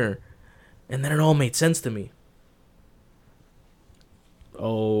a mirror, and then it all made sense to me.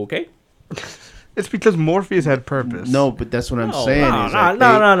 Okay. It's because Morpheus had purpose. No, but that's what I'm saying.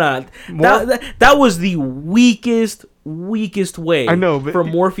 No. That was the weakest way I know, but for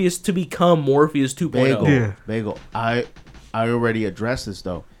Morpheus to become Morpheus 2.0. Bagel. I already addressed this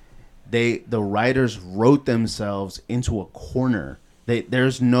though. The writers wrote themselves into a corner.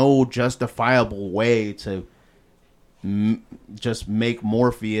 There's no justifiable way to just make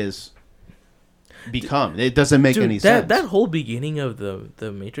Morpheus become. It doesn't make any sense. That whole beginning of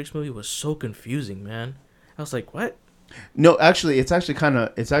the Matrix movie was so confusing, man. I was like, what? No, actually, it's actually kind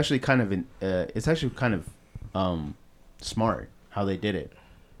of smart how they did it.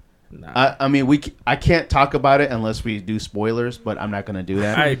 Nah. I mean, I can't talk about it unless we do spoilers, but I'm not gonna do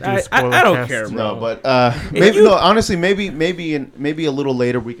that. I don't care, bro. No, but honestly, maybe a little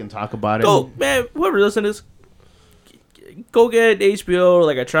later we can talk about it. Go, man. Whoever listens to this, go get HBO or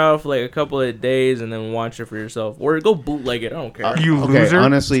like a trial for like a couple of days and then watch it for yourself, or go bootleg it. I don't care. You loser.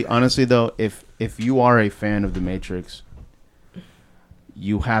 Honestly though, if you are a fan of The Matrix,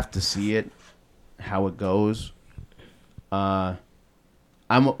 you have to see it, how it goes.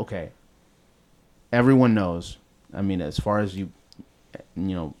 I'm okay. Everyone knows. I mean, as far as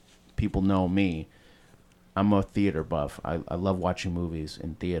people know me. I'm a theater buff. I love watching movies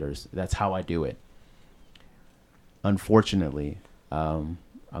in theaters. That's how I do it. Unfortunately, I'm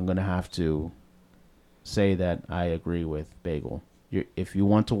gonna have to say that I agree with Bagel. If you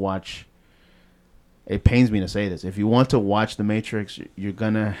want to watch, it pains me to say this. If you want to watch The Matrix, you're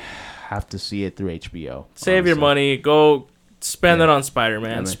gonna have to see it through HBO. Save your money. Go. Spend it on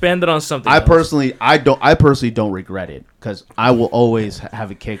Spider-Man. Spend it on something else. I personally don't regret it because I will always have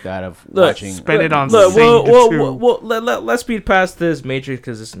a kick out of watching. Spend it on. Let's speed past this Matrix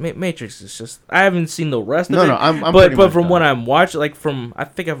because this Matrix is just. I haven't seen the rest of it. But from what I'm watching, I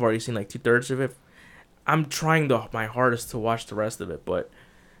think I've already seen like 2/3 of it. I'm trying my hardest to watch the rest of it, but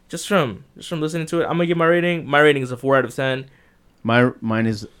just from listening to it, I'm gonna give my rating. My rating is a 4 out of 10. Mine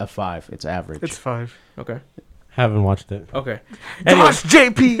is a 5. It's average. It's 5. Okay. Haven't watched it. Okay. Gosh,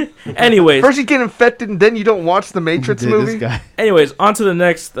 JP. Anyways. First you get infected and then you don't watch the Matrix movie? This guy. Anyways, on to the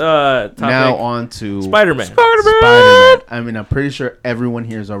next topic. Now on to Spider-Man. I mean, I'm pretty sure everyone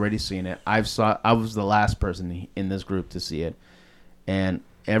here has already seen it. I was the last person in this group to see it. And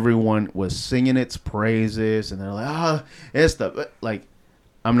everyone was singing its praises. And they're like, it's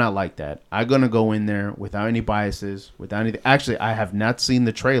I'm not like that. I'm going to go in there without any biases, without anything. Actually, I have not seen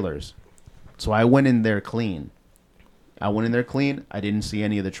the trailers. So I went in there clean. I didn't see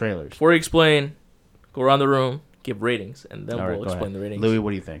any of the trailers. Before you explain, go around the room, give ratings, and then we'll explain the ratings. Louis, what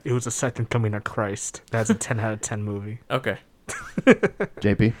do you think? It was the second coming of Christ. That's a 10 out of 10 movie. Okay.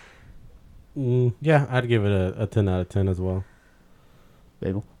 JP? Yeah, I'd give it a 10 out of 10 as well.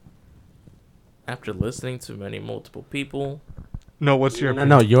 Babel? After listening to multiple people... No, what's your opinion?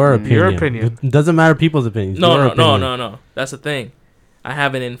 No, your opinion. Your opinion. It doesn't matter people's opinions. No. That's the thing. I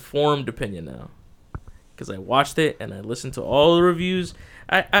have an informed opinion now. Because I watched it and I listened to all the reviews.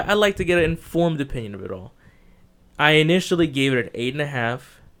 I like to get an informed opinion of it all. I initially gave it an 8.5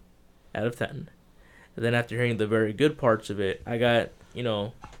 out of 10. And then after hearing the very good parts of it, I got,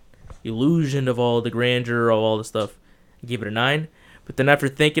 illusioned of all the grandeur of all the stuff. I gave it a 9. But then after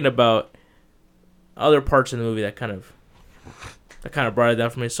thinking about other parts of the movie that kind of brought it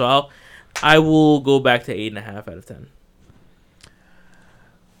down for me. So I will go back to 8.5 out of 10.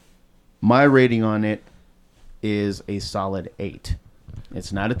 My rating on it is a solid 8.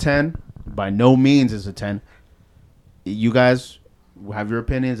 It's not a 10. By no means is a 10. You guys have your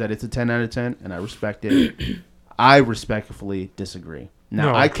opinions that it's a 10 out of 10, and I respect it. I respectfully disagree.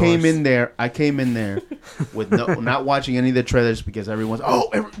 Now, I came in there with not watching any of the trailers because everyone's,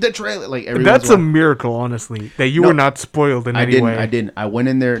 the trailer. That's a miracle, honestly, that you were not spoiled in any way. I didn't. I went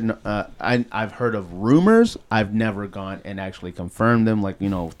in there. I've heard of rumors. I've never gone and actually confirmed them,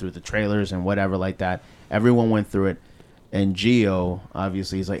 through the trailers and whatever like that. Everyone went through it. And Gio,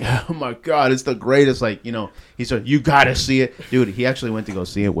 obviously, he's like, oh my God, it's the greatest. Like, he said, you got to see it. Dude, he actually went to go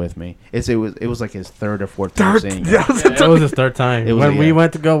see it with me. It was like his third or fourth time seeing it. It was his third time. When we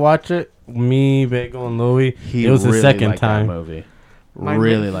went to go watch it, me, Bagel, and Louie, it was his second time. That movie. My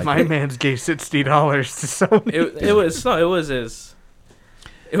man's gave $60 to Sony.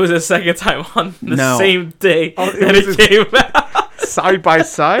 It was his second time on the same day that it came out. Side by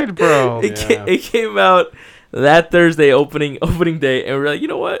side, bro. It came out that Thursday opening day, and we're like, you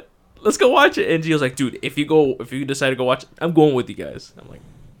know what? Let's go watch it. And Gio's like, dude, if you decide to go watch it, I'm going with you guys. I'm like,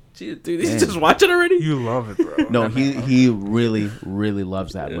 gee, dude, you just watch it already? You love it, bro. No, he really, really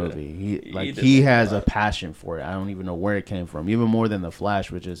loves that movie. He has a passion for it. I don't even know where it came from. Even more than The Flash,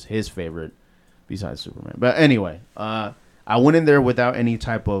 which is his favorite besides Superman. But anyway, I went in there without any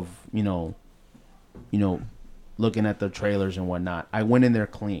type of, looking at the trailers and whatnot. I went in there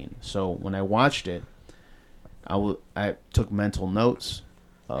clean. So when I watched it, I took mental notes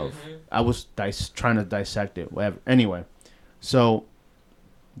of I was trying to dissect it. Whatever. Anyway, so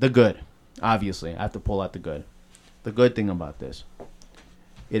the good, obviously, I have to pull out the good. The good thing about this,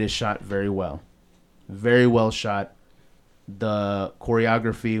 it is shot very well, very well shot. The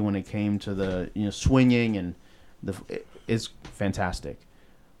choreography when it came to the swinging and is fantastic.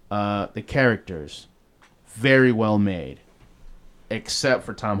 The characters, very well made, except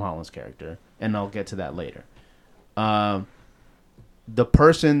for Tom Holland's character, and I'll get to that later. The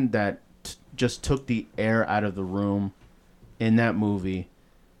person that just took the air out of the room in that movie,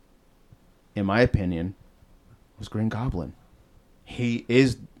 in my opinion, was Green Goblin. He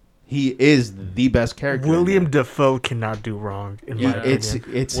is the best character. William Dafoe cannot do wrong. In my opinion,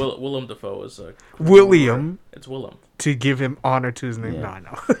 it's Willem Dafoe is William. It's Willem. To give him honor to his name. Yeah.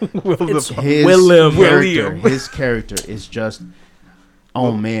 No. It's his character is just.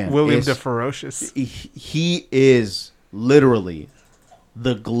 Oh man, William the Ferocious. He is literally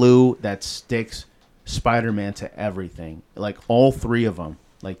the glue that sticks Spider-Man to everything. Like all three of them.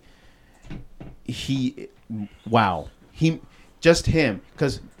 Like just him.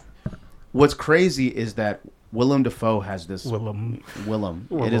 Because what's crazy is that Willem Dafoe has this. Willem.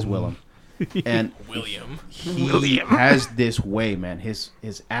 It is Willem. And William. He has this way, man. His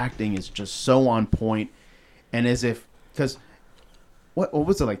acting is just so on point, and as if because. What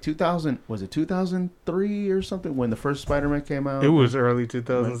was it like 2000? Was it 2003 or something when the first Spider-Man came out? It was early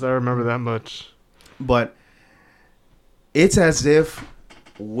 2000s. I remember that much. But it's as if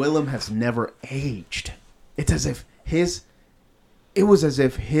Willem has never aged. It's as if he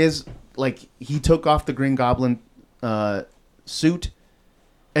took off the Green Goblin suit,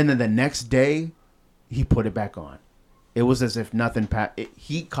 and then the next day he put it back on. It was as if nothing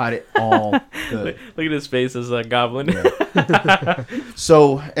he caught it all good. Look at his face as a goblin. Yeah.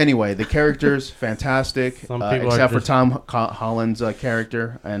 So, anyway, the characters, fantastic. Except for Tom Holland's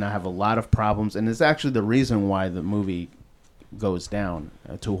character. And I have a lot of problems. And it's actually the reason why the movie goes down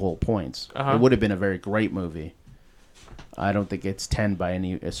to whole points. It would have been a very great movie. I don't think it's 10 by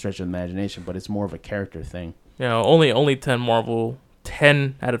any stretch of imagination, but it's more of a character thing. Yeah, only 10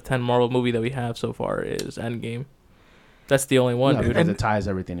 out of 10 Marvel movie that we have so far is Endgame. That's the only one, dude. Because it ties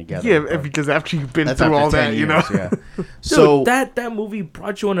everything together. Yeah, because after you've been through all that, years, Yeah. Dude, so that movie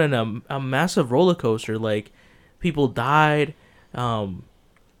brought you on a massive roller coaster. Like, people died.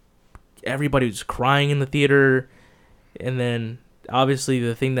 Everybody was crying in the theater. And then, obviously,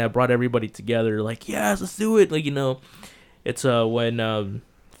 the thing that brought everybody together, like, yes, let's do it. Like, it's when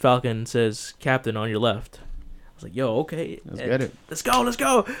Falcon says, Captain, on your left. I was like, yo, okay. Let's get it. Let's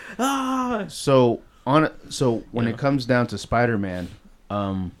go. Ah! So when it comes down to Spider-Man,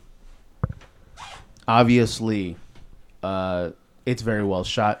 obviously, it's very well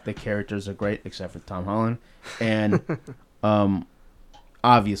shot. The characters are great, except for Tom Holland, and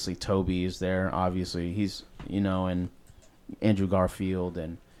obviously Toby is there. Obviously, he's and Andrew Garfield,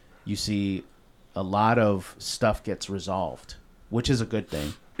 and you see a lot of stuff gets resolved, which is a good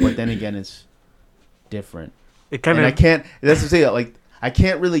thing. But then again, it's different. I can't. That's to say, like. I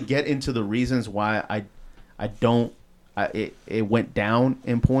can't really get into the reasons why it went down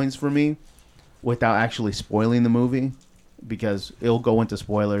in points for me without actually spoiling the movie, because it'll go into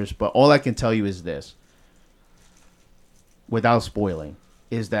spoilers. But all I can tell you is this, without spoiling,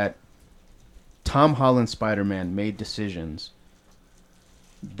 is that Tom Holland's Spider-Man made decisions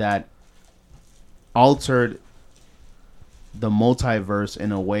that altered the multiverse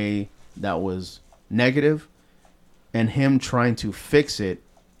in a way that was negative. And him trying to fix it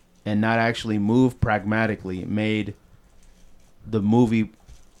and not actually move pragmatically made the movie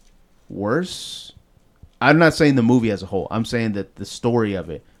worse. I'm not saying the movie as a whole. I'm saying that the story of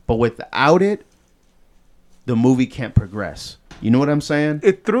it. But without it, the movie can't progress. You know what I'm saying?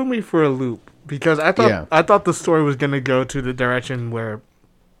 It threw me for a loop because I thought the story was gonna go to the direction where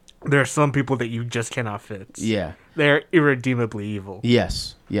there are some people that you just cannot fix. Yeah, they're irredeemably evil.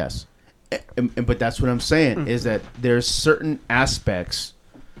 Yes. But that's what I'm saying is that there's certain aspects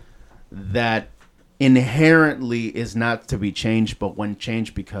that inherently is not to be changed, but when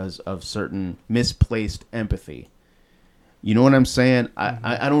changed because of certain misplaced empathy. You know what I'm saying?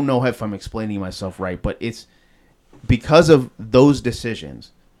 I don't know if I'm explaining myself right, but it's because of those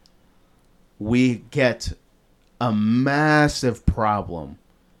decisions, we get a massive problem.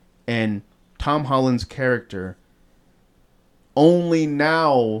 And Tom Holland's character only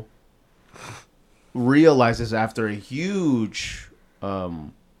realizes after a huge,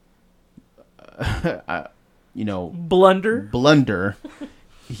 blunder,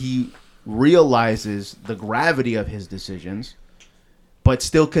 he realizes the gravity of his decisions, but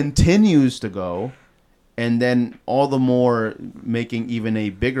still continues to go, and then all the more making even a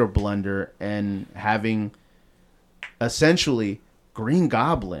bigger blunder and having essentially Green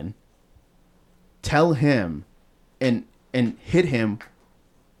Goblin tell him and hit him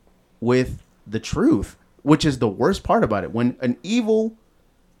with the truth, which is the worst part about it. When an evil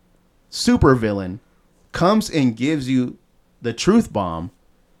supervillain comes and gives you the truth bomb,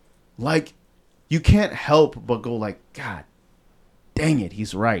 like, you can't help but go like, God dang it,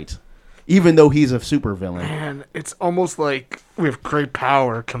 he's right. Even though he's a supervillain. Man, it's almost like with great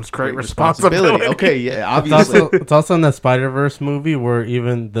power comes great responsibility. Okay, yeah, obviously. It's also in the Spider-Verse movie where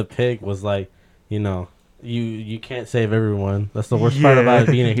even the pig was like, you can't save everyone. That's the worst part about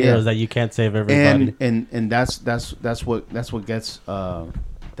being a hero is that you can't save everybody. And that's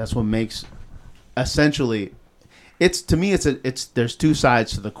what makes essentially there's two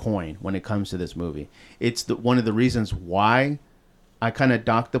sides to the coin when it comes to this movie. It's one of the reasons why I kind of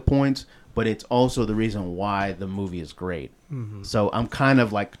dock the points, but it's also the reason why the movie is great. Mm-hmm. So I'm kind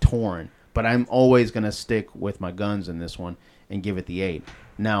of like torn, but I'm always going to stick with my guns in this one and give it the 8.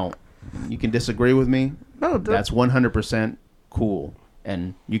 Now, you can disagree with me. No, that's 100% cool.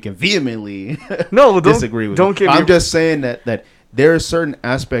 And you can vehemently disagree with me. I'm just saying that there are certain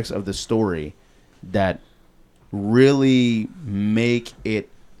aspects of the story that really make it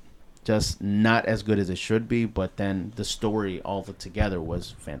just not as good as it should be, but then the story all together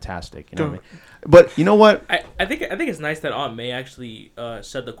was fantastic. You know what I mean? But you know what? I think it's nice that Aunt May actually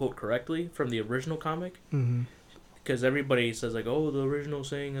said the quote correctly from the original comic. Mm-hmm. Because everybody says, like, oh, the original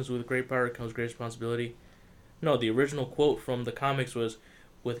saying is with great power comes great responsibility. No, the original quote from the comics was,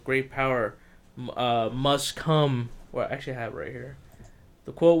 with great power must come... Well, I actually have it right here.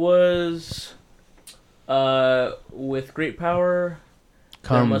 The quote was, with great power...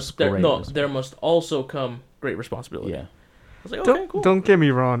 there must also come great responsibility. Yeah. I was like, okay, cool. Don't get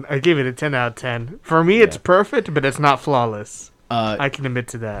me wrong. I gave it a 10 out of 10. For me, it's perfect, but it's not flawless. I can admit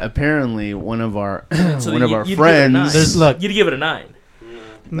to that. Apparently, one of our friends... You'd give it a 9.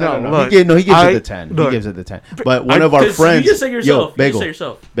 No, look, he gives it the 10. He gives it the 10. But one of our friends... You just say yourself. Bagel.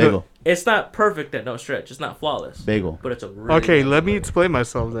 Bagel. It's not perfect at no stretch. It's not flawless. Bagel. But it's a really Okay, let me explain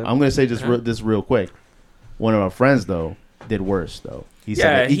myself then. I'm going to say this real quick. One of our friends, though, did worse, though. He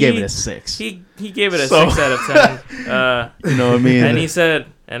said he gave it a 6. He gave it a 6 out of 10. You know what I mean? And he said,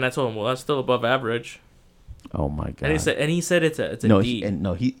 and I told him, well, that's still above average. Oh my god! And he said it's a D.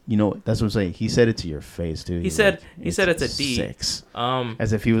 That's what I'm saying. He said it to your face too. He said it's a D. 6.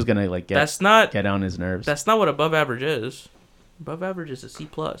 As if he was gonna get on his nerves. That's not what above average is. Above average is a C+.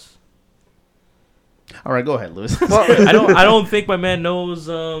 All right, go ahead, Lewis. Well, I don't think my man knows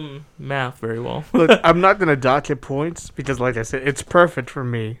math very well. Look, I'm not gonna dock it points because, like I said, it's perfect for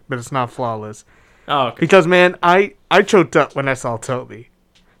me, but it's not flawless. Oh, okay. Because man, I choked up when I saw Tobey.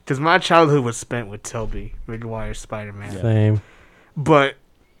 Because my childhood was spent with Tobey Maguire's Spider-Man. Same. But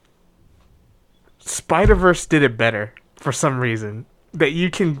Spider-Verse did it better for some reason. That you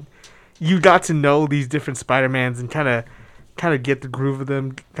got to know these different Spider-Mans and kind of get the groove of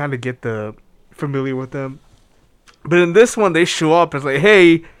them, kind of get the familiar with them. But in this one, they show up as like,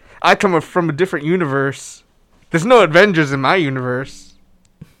 hey, I come from a different universe. There's no Avengers in my universe.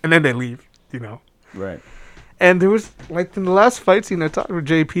 And then they leave, Right. And there was, like, in the last fight scene, I talked with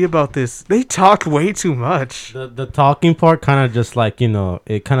JP about this. They talk way too much. The talking part kind of just, like,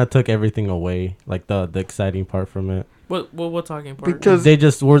 it kind of took everything away. Like, the exciting part from it. What talking part? Because they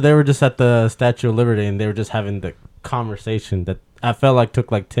were just at the Statue of Liberty, and they were just having the conversation that I felt like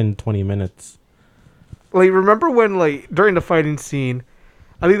took, like, 10, 20 minutes. Like, remember when, like, during the fighting scene,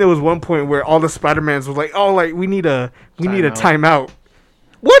 I think there was one point where all the Spider-Mans were like, oh, like, we need a timeout.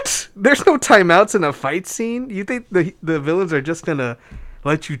 What? There's no timeouts in a fight scene? You think the villains are just gonna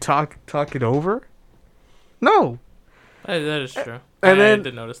let you talk it over? No. That is true. And I then,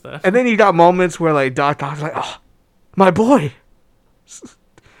 did notice that. And then you got moments where like Doc Ock's like, "Oh, my boy."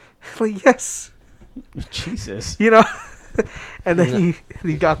 Like, yes. Jesus. You know. And then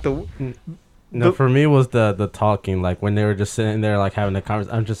he got the. No, for me it was the talking, like when they were just sitting there like having the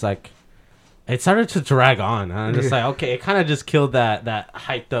conversation. I'm just like, it started to drag on. I'm just like, okay, it kind of just killed that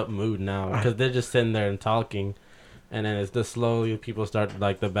hyped up mood now because they're just sitting there and talking, and then it's just slowly people start,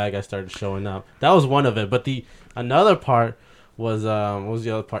 like the bad guys started showing up. That was one of it, but the another part was what was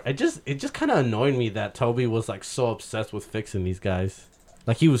the other part? It just kind of annoyed me that Toby was like so obsessed with fixing these guys,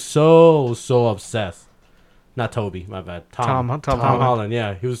 like he was so obsessed. Not Toby, my bad. Tom Holland.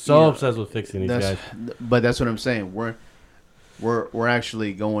 Yeah, he was so obsessed with fixing these guys. But that's what I'm saying. We're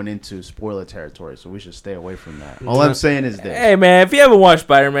actually going into spoiler territory, so we should stay away from that. All I'm saying is this. Hey man, if you haven't watched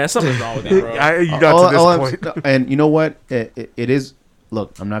Spider-Man, something's wrong with you, bro. You got to this point. And you know what? It is.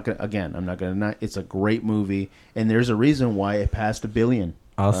 Look, I'm not gonna. It's a great movie, and there's a reason why it passed $1 billion.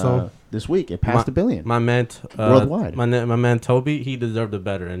 Also, this week it passed $1 billion. My man, worldwide. My man Toby, he deserved a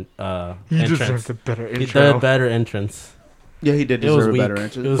better He entrance. deserved a better intro. He did a better entrance. Yeah, he did deserve a better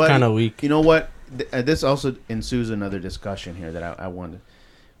entrance. It was kind of weak. You know what? This also ensues another discussion here that I wanted,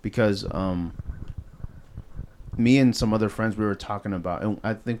 because me and some other friends, we were talking about, and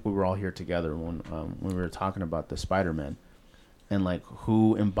I think we were all here together when we were talking about the Spider-Man and like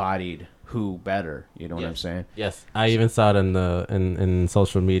who embodied who better. You know what I'm saying? Yes, I even saw it in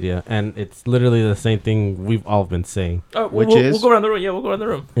social media, and it's literally the same thing we've all been saying. We'll go around the room. Yeah, we'll go around the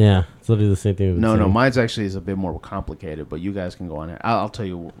room. Yeah, it's literally the same thing. No, mine's actually is a bit more complicated, but you guys can go on. I'll tell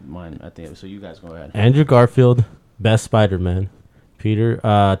you mine. I think so. You guys go ahead. Andrew Garfield, best Spider-Man.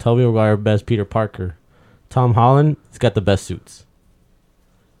 Tobey Maguire, best Peter Parker. Tom Holland, he's got the best suits.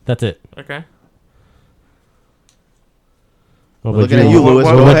 That's it. Okay. Looking at you, Lewis.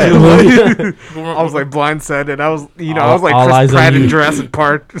 Go ahead. I was like blindsided. I was, I was like Chris Pratt in Jurassic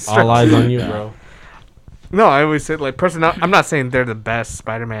Park. All eyes on you, bro. No, I always said like I'm not saying they're the best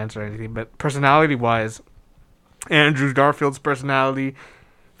Spider-Mans or anything, but personality-wise, Andrew Garfield's personality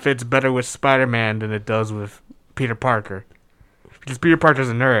fits better with Spider-Man than it does with Peter Parker. Because Peter Parker's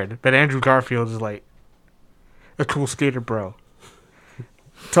a nerd, but Andrew Garfield is like a cool skater bro.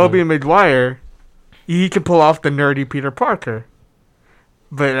 Tobey Maguire, he can pull off the nerdy Peter Parker.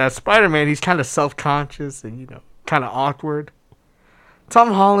 But as Spider-Man, he's kind of self-conscious and, kind of awkward.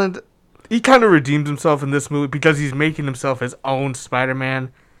 Tom Holland, he kind of redeems himself in this movie because he's making himself his own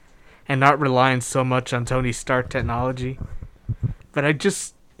Spider-Man and not relying so much on Tony Stark technology. But I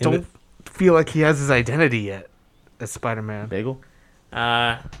just don't feel like he has his identity yet as Spider-Man. Bagel?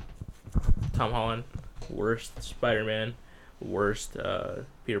 Tom Holland, worst Spider-Man, worst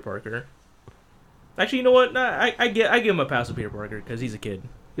Peter Parker. Actually, you know what? Nah, I give him a pass with Peter Parker because he's a kid.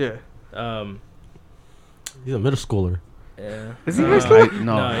 Yeah. He's a middle schooler. Yeah. Is he middle schooler?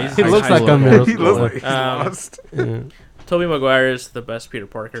 No, he looks like a middle schooler. He looks like he's lost. Yeah. Tobey Maguire is the best Peter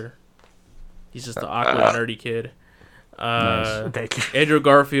Parker. He's just the awkward, nerdy kid. Nice. Thank you. Andrew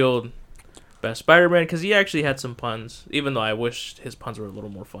Garfield, best Spider-Man, because he actually had some puns, even though I wish his puns were a little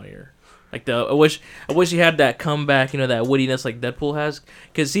more funnier. Like I wish he had that comeback, that wittiness like Deadpool has,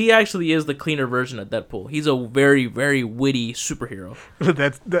 because he actually is the cleaner version of Deadpool. He's a very, very witty superhero.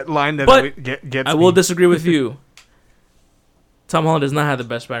 That's that line that gets I will disagree with you. Tom Holland does not have the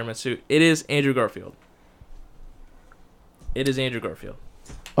best Spider-Man suit. It is Andrew Garfield.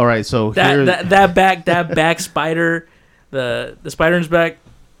 All right, so that back spider, the spider in his back,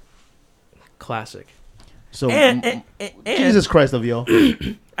 classic. So and Jesus Christ of y'all.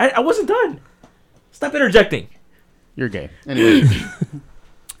 I wasn't done. Stop interjecting. You're gay. Anyway.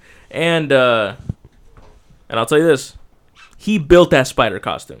 And I'll tell you this. He built that spider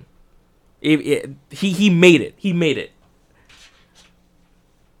costume. He made it. He made it.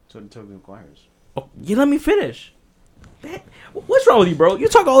 So Tobey Maguire's. Oh, you let me finish. What's wrong with you, bro? You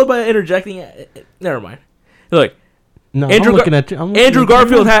talk all about interjecting. Never mind. Look. No, Andrew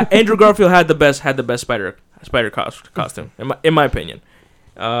Garfield had the best spider costume in my opinion.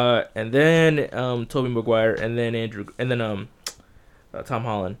 And then Tobey Maguire, and then Tom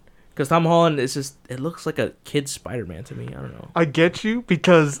Holland, because Tom Holland is just, it looks like a kid Spider-Man to me. I don't know. I get you,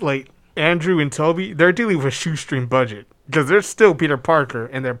 because like Andrew and Tobey, they're dealing with a shoestring budget because they're still Peter Parker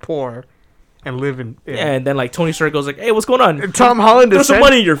and they're poor and live in. Yeah, and then like Tony Stark goes like, "Hey, what's going on?" And Tom Holland, throw some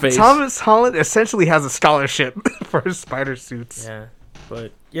money in your face. Thomas Holland essentially has a scholarship for his spider suits. Yeah,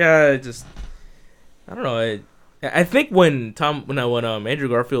 but yeah, I don't know. I think when Andrew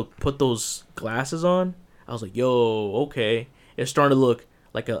Garfield put those glasses on, I was like, "Yo, okay." It's starting to look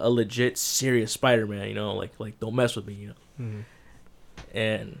like a legit, serious Spider-Man. Like don't mess with me. Mm-hmm.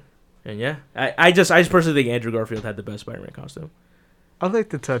 And And yeah, I just personally think Andrew Garfield had the best Spider-Man costume. I like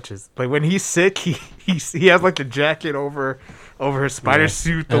the touches. Like when he's sick, he has like the jacket over his spider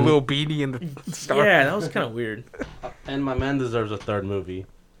suit, the little beanie, and the star. Yeah, that was kind of weird. And my man deserves a third movie.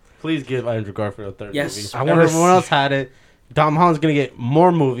 Please give Andrew Garfield a third movie. Yes, Everyone else had it. Tom Holland's gonna get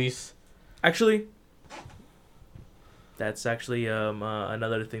more movies. Actually, that's actually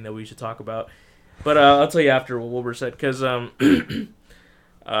another thing that we should talk about. But I'll tell you after what Wilbur said, because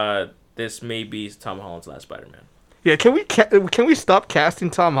this may be Tom Holland's last Spider-Man. Yeah, can we stop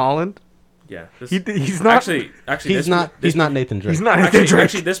casting Tom Holland? Yeah, he's not actually he's not Nathan Drake. He's not Nathan Drake.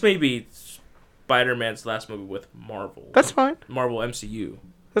 Actually, this may be Spider-Man's last movie with Marvel. That's fine. Marvel MCU.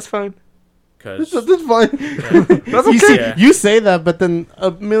 That's fine. That's fine. Yeah. That's okay. You say that, but then a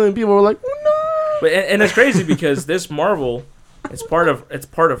million people were like, "Oh, no." But and it's crazy because this Marvel, it's part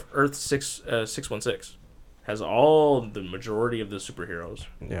of Earth 616. Has all the majority of the superheroes.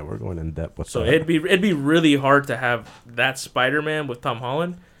 Yeah, we're going in depth with so that. it'd be really hard to have that Spider-Man with Tom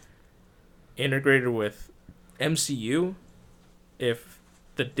Holland integrated with MCU if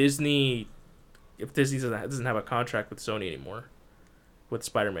Disney doesn't have a contract with Sony anymore with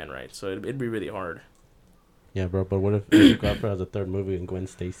Spider-Man, right? So it'd be really hard. Yeah, bro. But what if Andrew Garfield has a third movie and Gwen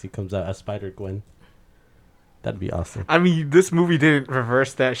Stacy comes out as Spider-Gwen? That'd be awesome. I mean, this movie didn't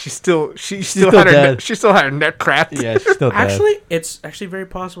reverse that. She still had her neck cracked. Yeah, she's still dead. Actually, it's actually very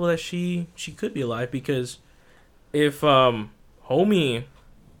possible that she could be alive because if Homie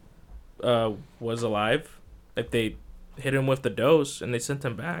was alive, if they hit him with the dose and they sent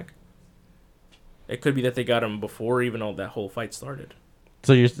him back, it could be that they got him before even all that whole fight started.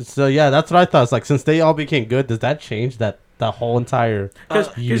 So yeah, that's what I thought. It's like since they all became good, does that change the whole entire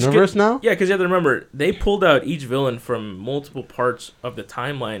universe now? Yeah, because you have to remember, they pulled out each villain from multiple parts of the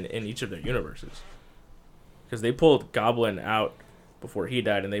timeline in each of their universes. Because they pulled Goblin out before he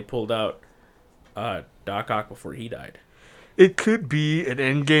died, and they pulled out Doc Ock before he died. It could be an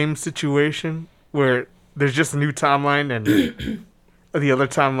endgame situation where there's just a new timeline and the other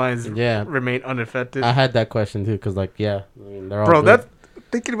timelines remain unaffected. I had that question too, because they're all bro, good.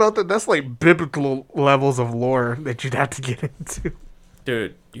 Thinking about that's like biblical levels of lore that you'd have to get into.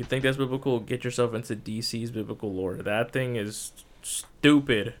 Dude, you think that's biblical? Get yourself into DC's biblical lore. That thing is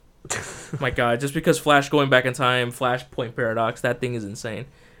stupid. My God, just because Flash going back in time, Flashpoint paradox, that thing is insane.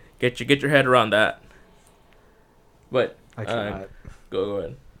 Get your head around that. But I cannot. Go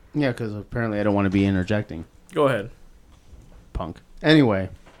ahead. Yeah, because apparently I don't want to be interjecting. Go ahead. Punk. Anyway.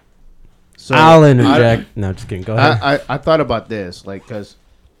 So I'll interject. No, just kidding. Go ahead. I thought about this, because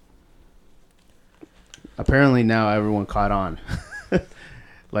apparently now everyone caught on.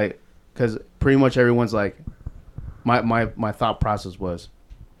 Because pretty much everyone's like, my thought process was,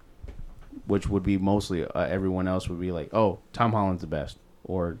 which would be mostly everyone else would be like, oh, Tom Holland's the best,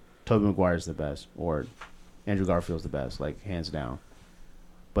 or Tobey Maguire's the best, or Andrew Garfield's the best, hands down.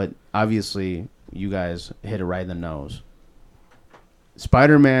 But obviously, you guys hit it right in the nose.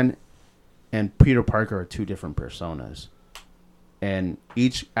 Spider-Man and Peter Parker are two different personas. And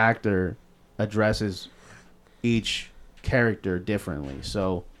each actor addresses each character differently.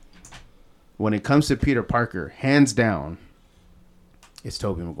 So when it comes to Peter Parker, hands down, it's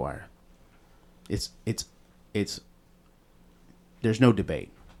Tobey Maguire. It's there's no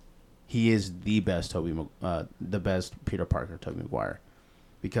debate. He is the best the best Peter Parker, Tobey Maguire,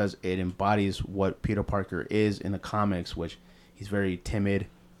 because it embodies what Peter Parker is in the comics, which he's very timid,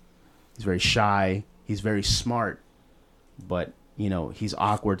 he's very shy, he's very smart, but he's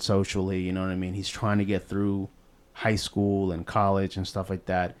awkward socially. You know what I mean? He's trying to get through high school and college and stuff like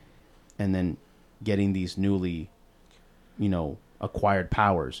that, and then getting these newly, acquired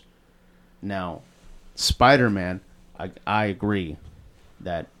powers. Now, Spider-Man, I agree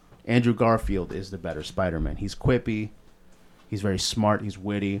that Andrew Garfield is the better Spider-Man. He's quippy, he's very smart, he's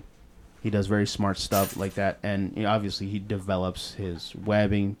witty, he does very smart stuff like that, and obviously he develops his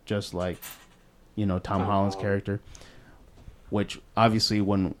webbing just like, Tom Holland's character. Which obviously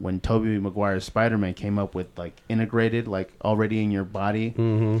when Tobey Maguire's Spider-Man came up with integrated already in your body,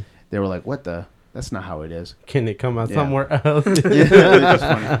 they were like, what the? That's not how it is. Can it come out somewhere else? Yeah, it's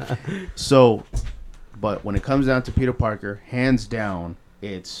funny. So, but when it comes down to Peter Parker, hands down,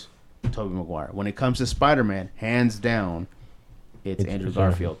 it's Tobey Maguire. When it comes to Spider-Man, hands down, it's Andrew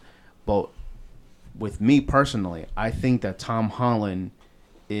Garfield. But with me personally, I think that Tom Holland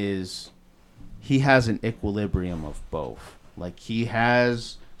he has an equilibrium of both. He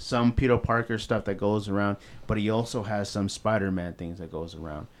has some Peter Parker stuff that goes around, but he also has some Spider-Man things that goes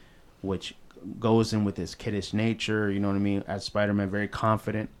around, which goes in with his kiddish nature, you know what I mean, as Spider-Man, very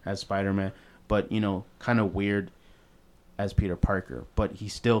confident as Spider-Man, but, kind of weird as Peter Parker, but he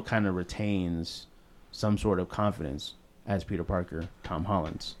still kind of retains some sort of confidence as Peter Parker, Tom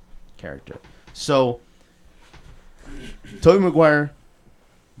Holland's character. So, Tobey Maguire,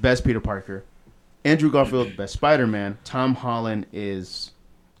 best Peter Parker. Andrew Garfield, best Spider-Man. Tom Holland is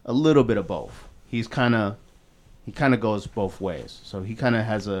a little bit of both. He kind of goes both ways. So he kind of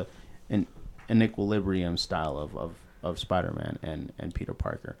has an equilibrium style of Spider-Man and Peter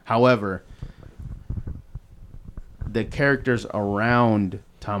Parker. However, the characters around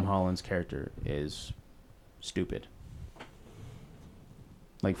Tom Holland's character is stupid.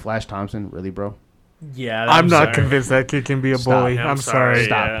 Like Flash Thompson, really, bro? Yeah, I'm not convinced that kid can be a bully. I'm sorry.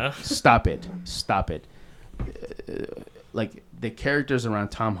 Stop it. Like the characters around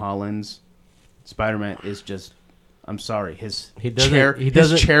Tom Holland's Spider-Man is just. I'm sorry. His chair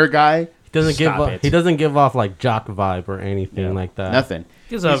guy. He doesn't give off like jock vibe or anything like that. Nothing.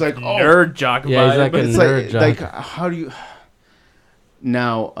 He's like nerd jock vibe. Yeah, he's like a nerd jock. Like how do you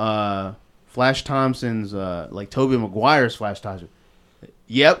now? Flash Thompson's like Tobey Maguire's Flash Thompson.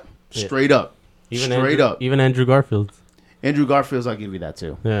 Yep, straight up. Even Andrew Garfield's. Andrew Garfield's, I'll give you that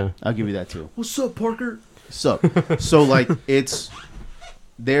too. Yeah, I'll give you that too. What's up, Parker? So like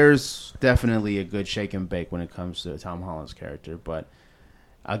there's definitely a good shake and bake when it comes to Tom Holland's character, but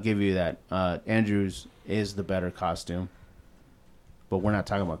I'll give you that. Andrew's is the better costume, but we're not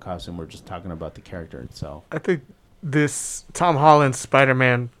talking about costume. We're just talking about the character itself. I think this Tom Holland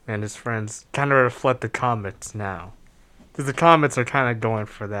Spider-Man and his friends kind of reflect the comics now. Because the comics are kind of going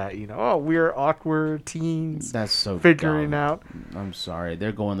for that, we're awkward teens. That's so figuring dumb. out. I'm sorry,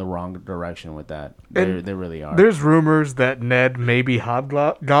 they're going the wrong direction with that. They really are. There's rumors that Ned may be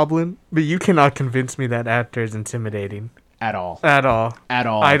Hobgoblin, but you cannot convince me that actor is intimidating at all. I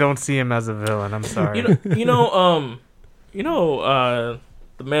don't see him as a villain. I'm sorry. The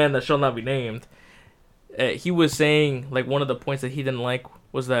man that shall not be named. He was saying like one of the points that he didn't like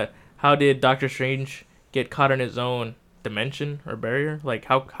was that how did Doctor Strange get caught in his own dimension or barrier? Like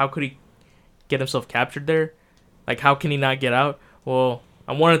how could he get himself captured there? Like how can he not get out? Well,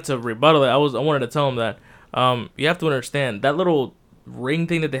 I wanted to rebuttal it. I wanted to tell him that you have to understand that little ring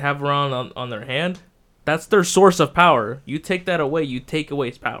thing that they have around on their hand, that's their source of power. You take that away, you take away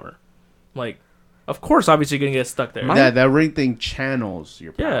its power. Like, of course, obviously you're gonna get stuck there. That ring thing channels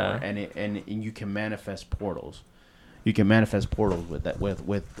your power, and you can manifest portals. You can manifest portals with that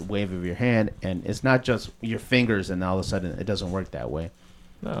with the wave of your hand, and it's not just your fingers, and all of a sudden it doesn't work that way.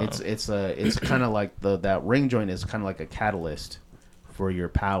 No. It's kind of like that ring joint is kind of like a catalyst for your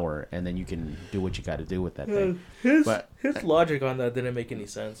power, and then you can do what you got to do with that thing. His logic on that didn't make any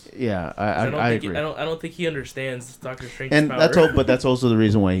sense. Yeah, I agree. I don't think he understands Doctor Strange's power. And but that's also the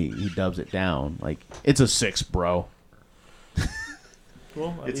reason why he dubs it down. Like it's a 6, bro.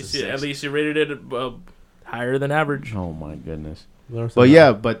 Well, at least you rated it higher than average. Oh my goodness.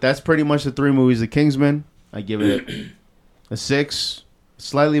 But that's pretty much the 3 movies of Kingsman. I give it a 6,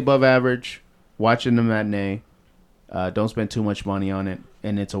 slightly above average. Watching the matinee. Don't spend too much money on it,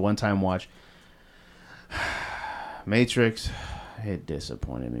 and it's a one-time watch. Matrix, it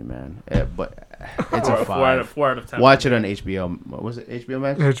disappointed me, man. But it's a 5. 4 out of 10. Watch it on HBO. What was it? HBO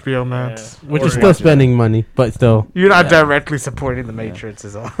Max? HBO Max. Yeah. Which is still spending money, but still. You're not directly supporting the Matrix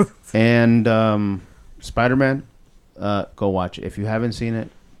is all. And Spider-Man, go watch it. If you haven't seen it,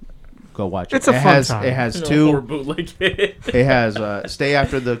 go watch it. It's a fun time. It has 2. It has stay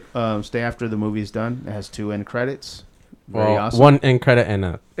after the movie's done. It has 2 end credits. Very awesome. 1 end credit and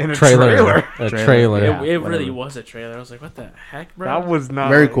a trailer. A trailer. It really was a trailer. I was like, what the heck, bro? That was not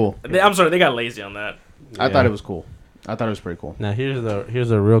very cool. I'm sorry, they got lazy on that. I thought it was cool. I thought it was pretty cool. Now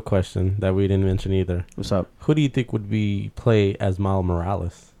here's a real question that we didn't mention either. What's up? Who do you think would play as Miles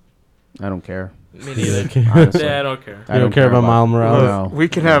Morales? I don't care. Me neither. Yeah, I don't care. I don't care about Miles Morales. No. We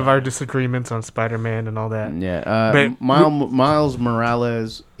can have our disagreements on Spider-Man and all that. Yeah. But Miles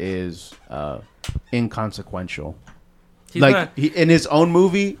Morales is inconsequential. In his own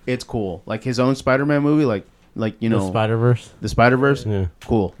movie, it's cool. Like his own Spider-Man movie, like the Spider-Verse. The Spider-Verse, yeah,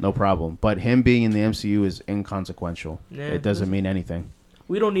 cool, no problem. But him being in the MCU is inconsequential. Yeah, it doesn't mean anything.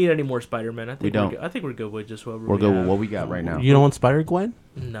 We don't need any more Spider-Man. I think we're good with just what we're good with what we got right now. You don't want Spider-Gwen?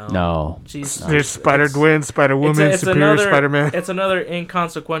 No. There's Spider-Gwen, Spider-Woman, Superior Spider-Man. It's another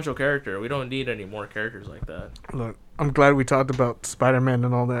inconsequential character. We don't need any more characters like that. Look, I'm glad we talked about Spider-Man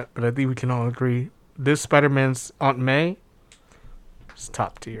and all that, but I think we can all agree this Spider-Man's Aunt May is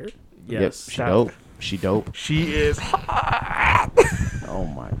top tier. Yes. Yep, she dope. She is hot. Oh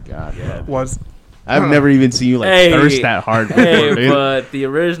my god. Yeah. Was I've never even seen you thirst that hard before, dude. But the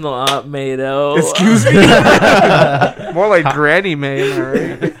original Aunt May, though. Excuse me? More like Granny May,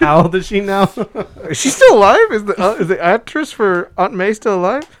 alright? How old is she now? Is she still alive? Is the actress for Aunt May still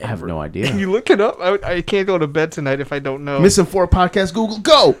alive? I have no idea. Can you look it up? I can't go to bed tonight if I don't know. Missing 4 podcast, Google,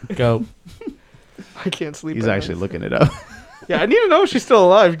 go! I can't sleep. He's actually looking it up. Yeah, I need to know if she's still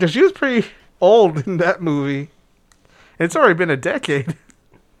alive because she was pretty old in that movie. It's already been a decade.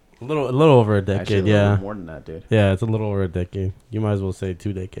 A little over a decade, actually, a little more than that, dude. Yeah, it's a little over a decade. You might as well say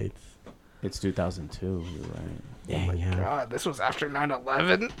 2 decades. It's 2002, you're right. Dang, Oh my God, this was after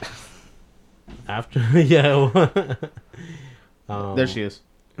 9/11. After, yeah. There she is.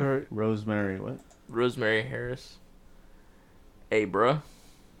 All right. Rosemary, what? Rosemary Harris. Hey, bruh.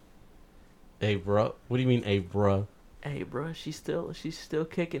 Hey, bro. What do you mean, hey, bro? Hey, bro. She's still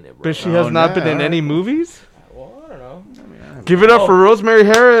kicking it, bro. But she has not been in any movies? Well, I don't know. Give it up for Rosemary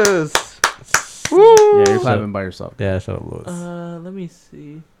Harris. Woo! Yeah, you're clapping by yourself. Yeah, shut up, Louis. Let me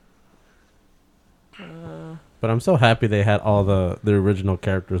see. But I'm so happy they had all the original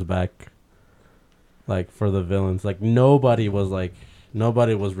characters back. Like, for the villains. Like, nobody was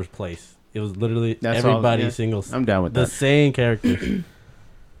replaced. It was literally everybody single. I'm down with the same characters.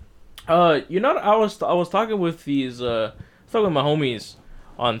 I was talking with talking with my homies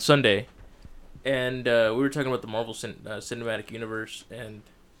on Sunday, and we were talking about the Marvel Cinematic Universe, and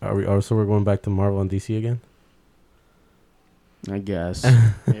So we're going back to Marvel and DC again? I guess.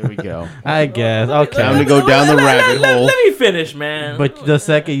 Here we go. I guess. Okay. Time to go down the rabbit hole. Let me finish, man. But the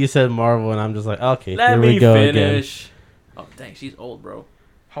second you said Marvel, and I'm just like, okay, let here me we go finish. Again. Oh, dang, she's old, bro.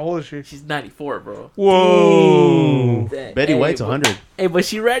 How old is she? She's 94, bro. Whoa. Dang. Betty White's 100. Hey, but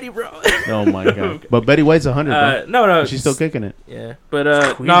she ready, bro. Oh, my God. But Betty White's 100, bro. No. She's still kicking it. Yeah. But,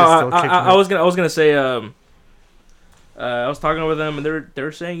 I was gonna say, I was talking with them, and they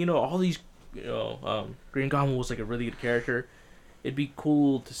were saying, all these, Green Goblin was, like, a really good character. It'd be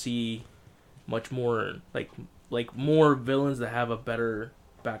cool to see much more, like more villains that have a better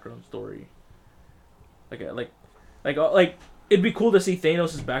background story. Like, it'd be cool to see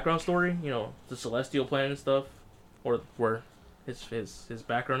Thanos' background story. The Celestial Planet and stuff, or where his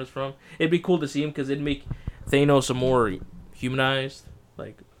background is from. It'd be cool to see him because it'd make Thanos a more humanized.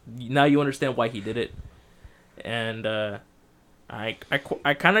 Like, now you understand why he did it, and I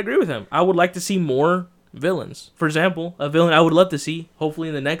kind of agree with him. I would like to see more villains. For example, a villain I would love to see, hopefully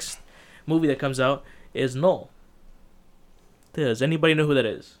in the next movie that comes out, is Null. Does anybody know who that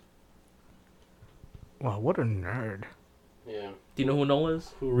is? Wow, what a nerd. Yeah. Do you know who Null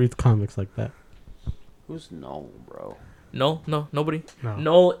is? Who reads comics like that? Who's Null, bro? No, nobody. No.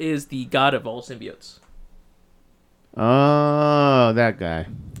 Null is the god of all symbiotes. Oh, that guy.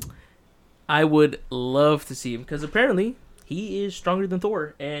 I would love to see him because apparently he is stronger than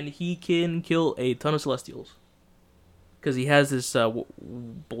Thor, and he can kill a ton of Celestials. Because he has this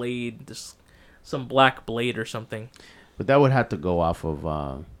blade, some black blade or something. But that would have to go off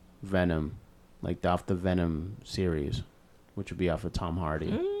of Venom, like off the Venom series, which would be off of Tom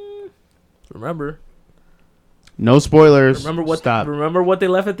Hardy. Remember? No spoilers. Stop. Remember what they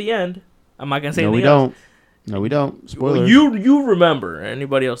left at the end. I'm not gonna say anything else. No, we don't. Spoilers. You remember?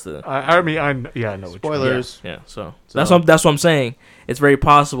 Anybody else did? I know. Spoilers. Yeah. So that's what I'm saying. It's very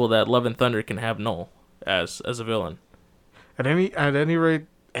possible that Love and Thunder can have Null as a villain. At any rate,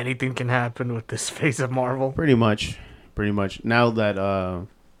 anything can happen with this phase of Marvel. Pretty much. Now that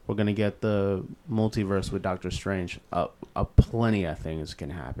we're gonna get the multiverse with Doctor Strange, plenty of things can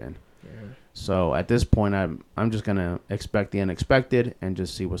happen. Yeah. So at this point, I'm just gonna expect the unexpected and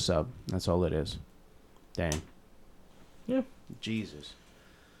just see what's up. That's all it is. Dang. Yeah. Jesus.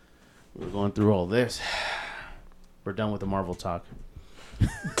 We're going through all this. We're done with the Marvel talk.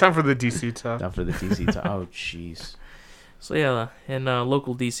 Time for the DC talk. Oh, jeez. So yeah, in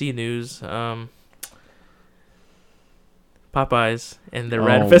local DC news, Popeyes and their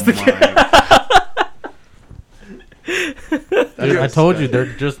red investigation. Dude, I told you, they're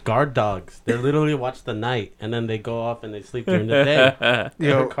just guard dogs. They literally watch the night, and then they go off and they sleep during the day.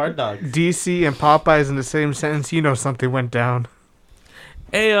 They're guard dogs. DC and Popeyes in the same sentence. Something went down.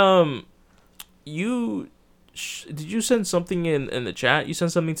 Hey, did you send something in the chat? You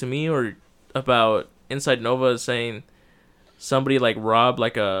sent something to me or about Inside Nova saying somebody robbed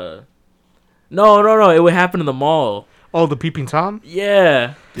a. No. It would happen in the mall. Oh, the Peeping Tom?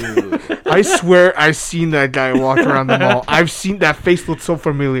 Yeah. Dude. I swear I've seen that guy walk around the mall. I've seen that face look so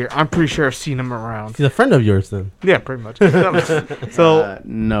familiar. I'm pretty sure I've seen him around. He's a friend of yours then. Yeah, pretty much. So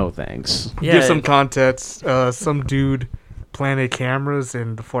no thanks. Give some context. Some dude planted cameras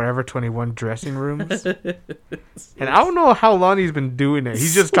in the Forever 21 dressing rooms. And I don't know how long he's been doing it. He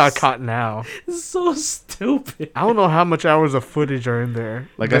just got caught now. It's so stupid. I don't know how much hours of footage are in there.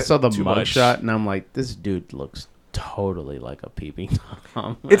 Like, I saw the mugshot, and I'm like, this dude looks totally like a peeping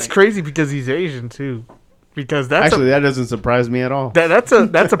Tom. It's crazy because he's Asian, too. Because that doesn't surprise me at all. That's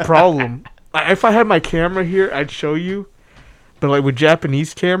a problem. If I had my camera here, I'd show you. But like with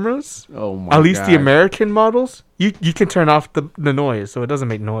Japanese cameras, at least the American models, you can turn off the noise, so it doesn't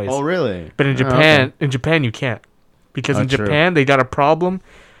make noise. Oh, really? But in Japan, you can't, because in Japan they got a problem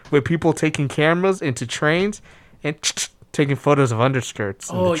with people taking cameras into trains and taking photos of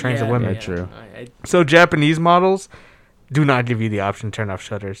underskirts in the trains of women. Yeah, true. So Japanese models do not give you the option to turn off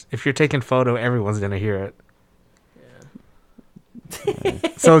shutters. If you're taking photo, everyone's gonna hear it.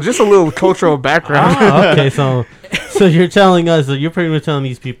 So just a little cultural background. Okay, so you're telling us that you're pretty much telling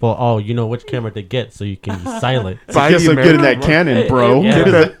these people, oh, you know which camera to get so you can be silent. I guess I'm getting that Canon, bro.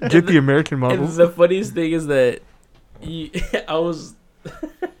 Get the American models. And the funniest thing is that as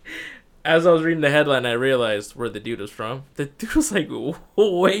I was reading the headline, I realized where the dude was from. The dude was like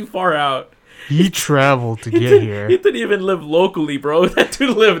way far out. He traveled to get here. He didn't even live locally, bro. That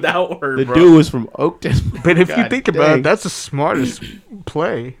dude lived outward, the bro. dude was from Oakton. But if you think about it, that's the smartest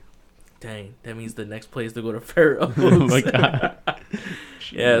play. Dang, that means the next place to go to Fair Oaks. Oh my god.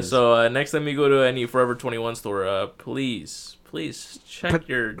 Yeah, so next time you go to any Forever 21 store, please check check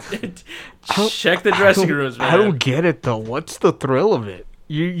the dressing rooms, man. I don't get it though. What's the thrill of it?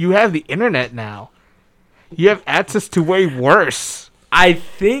 You have the internet now. You have access to way worse. I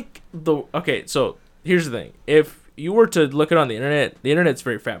think so here's the thing. If you were to look it on the internet's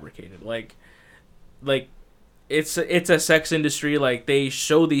very fabricated. Like it's a sex industry. Like, they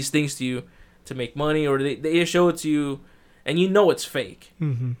show these things to you to make money, or they show it to you and you know it's fake.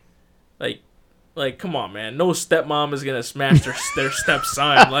 Mm-hmm. Like, come on, man. No stepmom is gonna smash their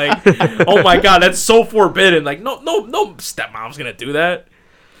stepson. Like, oh my god, that's so forbidden. Like, no stepmom's gonna do that.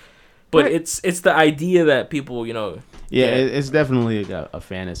 But it's the idea that people, Yeah, it's definitely a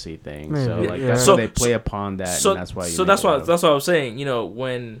fantasy thing. So that's why they play upon that, and that's why. That's what I was saying.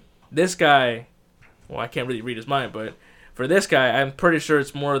 When this guy, well, I can't really read his mind, but for this guy, I'm pretty sure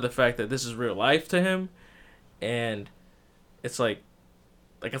it's more of the fact that this is real life to him, and it's like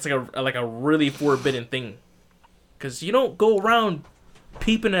it's like a really forbidden thing, because you don't go around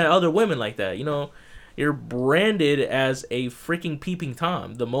peeping at other women like that. You're branded as a freaking peeping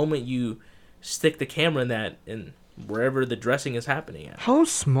Tom the moment you stick the camera in that and wherever the dressing is happening at. How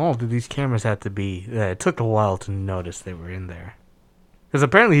small do these cameras have to be that it took a while to notice they were in there? Because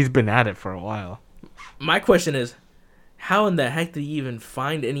apparently he's been at it for a while. My question is, how in the heck did he even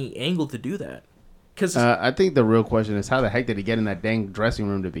find any angle to do that? Because I think the real question is, how the heck did he get in that dang dressing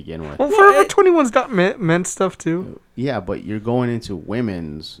room to begin with? Well, Forever 21's got men's stuff too. Yeah, but you're going into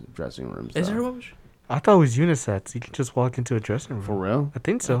women's dressing rooms. Is there a women's? I thought it was unisex. You could just walk into a dressing room. For real? I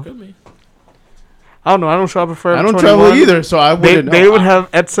think so. Could be. I don't know. I don't shop at Forever 21. I don't travel either, so I wouldn't know. They would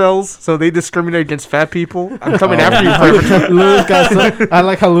have Edsels, so they discriminate against fat people. I'm coming after you, Forever 21. I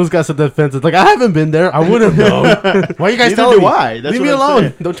like how Lou's got some defense. It's like, I haven't been there. I wouldn't know. Why are you guys telling me? Why? Leave me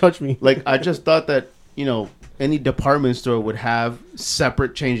alone. Don't touch me. Like, I just thought that, any department store would have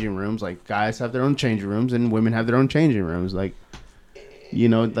separate changing rooms. Like, guys have their own changing rooms and women have their own changing rooms. Like,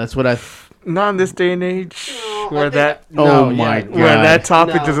 that's what I... Not in this day and age where that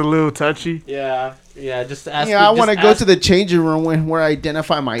topic is a little touchy. Yeah, just ask me. Yeah, I want to go to the changing room where I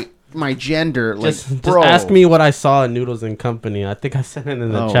identify my gender. Just ask me what I saw in Noodles and Company. I think I said it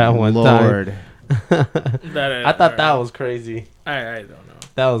in the chat one time. I thought that was crazy. I don't know.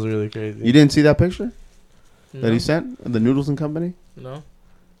 That was really crazy. You didn't see that picture that he No. sent? The Noodles and Company? No.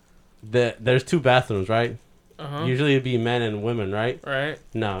 There's two bathrooms, right? Uh-huh. Usually it'd be men and women, right? Right.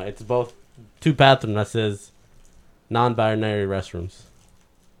 No, it's both. Two bathrooms that says non-binary restrooms.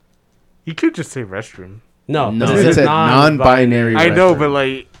 You could just say restroom. No, it said non-binary. I know, but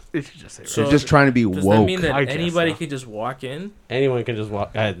like, it should just say so they're just trying to be woke. Does that mean that I guess anybody so. can just walk in? Anyone can just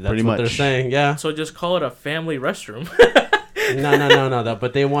walk. That's Pretty what much. they're saying. Yeah. So just call it a family restroom. No.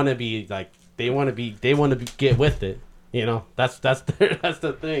 But they want to be like, they want to get with it. That's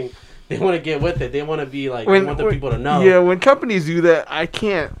the thing. They want to get with it. They want to be like, they want the people to know. Yeah, when companies do that, I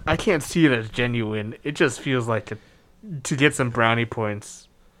can't see it as genuine. It just feels like to get some brownie points.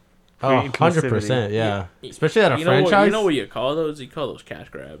 Oh, 100%, yeah. Especially at a franchise. You know what you call those? You call those cash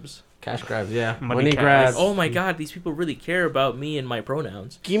grabs. Cash grabs, yeah. Money grabs. Oh my god, these people really care about me and my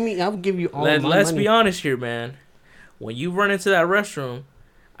pronouns. I'll give you all my money. Let's be honest here, man. When you run into that restroom,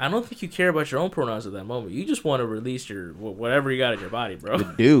 I don't think you care about your own pronouns at that moment. You just want to release your whatever you got in your body, bro.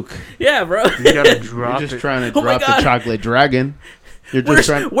 The Duke. Yeah, bro. You gotta drop You're just it. trying to drop the chocolate dragon. You're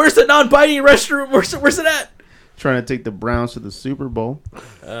just where's the non-binary restroom? Where's it at? Trying to take the Browns to the Super Bowl.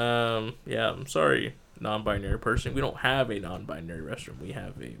 Yeah, I'm sorry, non-binary person. We don't have a non-binary restroom. We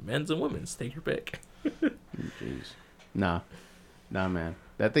have a men's and women's. Take your pick. Jeez. Nah, man.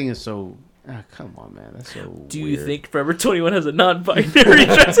 That thing is so... come on, man. That's so Do weird. you think Forever 21 has a non-binary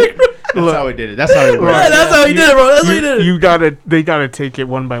dressing room? That's how we did it. That's how we did it. Yeah, that's how he did it, bro. That's how he did it. They gotta take it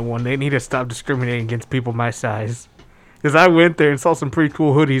one by one. They need to stop discriminating against people my size. Because I went there and saw some pretty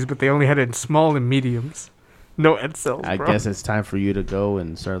cool hoodies, but they only had it in small and mediums. No XLs, I guess it's time for you to go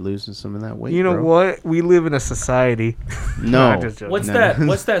and start losing some of that weight. You know what? We live in a society. No. What's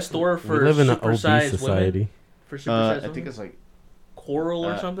that store for we live in an supersized obese society. women? For supersized I women? think it's like Coral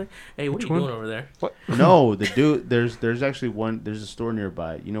or something. Hey, what are you doing over there? What? No, the dude. There's actually one. There's a store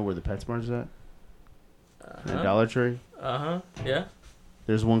nearby. You know where the PetSmart is at? The Dollar Tree. Yeah.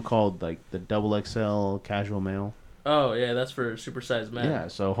 There's one called like the XXL casual male. Oh yeah, that's for supersized men. Yeah,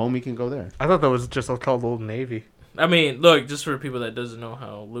 so homie can go there. I thought that was just called Old Navy. I mean, look, just for people that doesn't know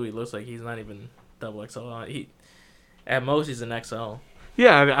how Louis looks like, he's not even XXL. At most he's an XL.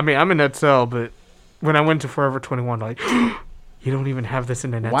 Yeah, I mean, I'm an XL, but when I went to Forever 21, like, you don't even have this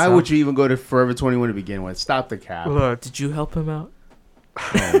in an XL. Why would you even go to Forever 21 to begin with? Stop the cap. Look, did you help him out?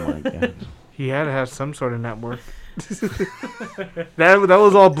 Oh my god. He had to have some sort of network. that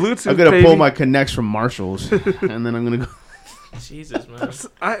was all Bluetooth. I'm gonna pull my connects from Marshalls, and then I'm gonna go. Jesus,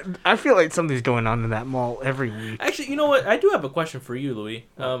 man. I feel like something's going on in that mall every week. Actually, you know what? I do have a question for you, Louis.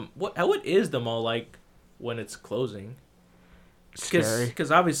 What is the mall like when it's closing? Scary. Because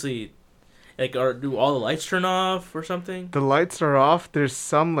obviously, like, do all the lights turn off or something? The lights are off. There's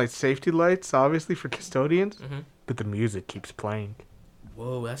some like safety lights, obviously for custodians, but the music keeps playing.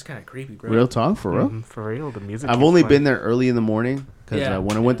 Whoa, that's kind of creepy, bro. Real talk, for real. For real, the music. I've only been there early in the morning because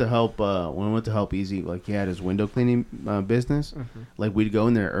when I went to help Easy, like he had his window cleaning business. Like we'd go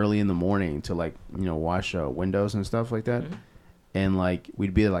in there early in the morning to like wash windows and stuff like that, and like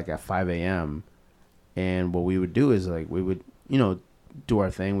we'd be like at 5 a.m. And what we would do is like we would do our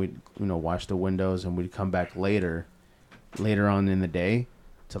thing. We'd wash the windows and we'd come back later on in the day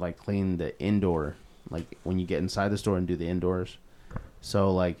to like clean the indoor, like when you get inside the store and do the indoors.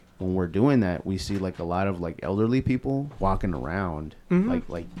 So like when we're doing that, we see like a lot of like elderly people walking around,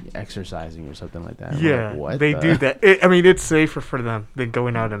 like exercising or something like that. Yeah, like, what they do that. I mean, it's safer for them than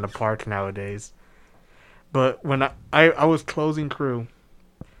going out in the park nowadays. But when I was closing crew,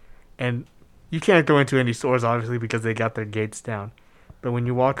 and you can't go into any stores obviously because they got their gates down. But when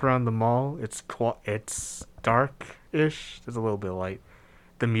you walk around the mall, it's dark-ish. There's a little bit of light.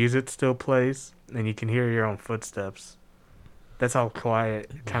 The music still plays, and you can hear your own footsteps. That's how kind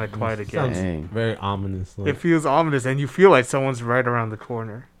of quiet it gets. Very ominous. It feels ominous, and you feel like someone's right around the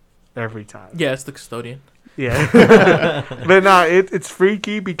corner every time. Yeah, it's the custodian. Yeah. But no, it's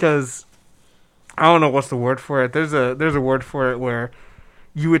freaky because I don't know what's the word for it. There's a word for it where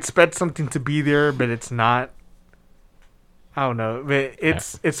you expect something to be there, but it's not. I don't know. But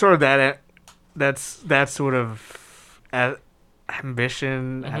it's sort of that sort of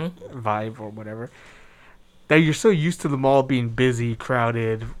ambition, vibe, or whatever. That you're so used to the mall being busy,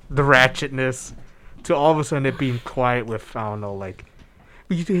 crowded, the ratchetness, to all of a sudden it being quiet with, I don't know, like,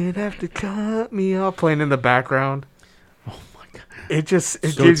 you didn't have to cut me off playing in the background. Oh my god! It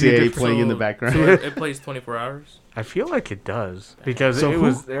gives you playing in the background. So it plays 24 hours. I feel like it does because so it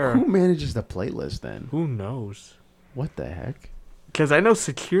was there. Who manages the playlist then? Who knows? What the heck? Because I know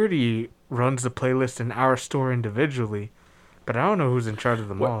security runs the playlist in our store individually. But I don't know who's in charge of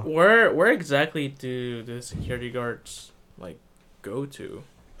the mall. Where exactly do the security guards like go to?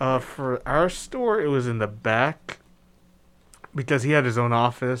 For our store, it was in the back because he had his own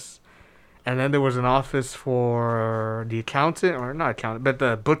office, and then there was an office for the accountant, or not accountant, but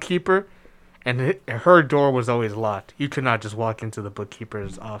the bookkeeper, and her door was always locked. You could not just walk into the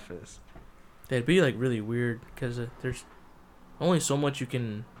bookkeeper's office. That'd be like really weird because there's only so much you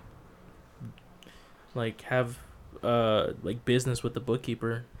can like have. Like business with the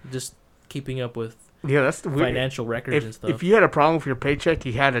bookkeeper, just keeping up with that's the financial records and stuff. If you had a problem with your paycheck,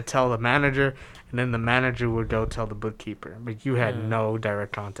 you had to tell the manager, and then the manager would go tell the bookkeeper. But you had no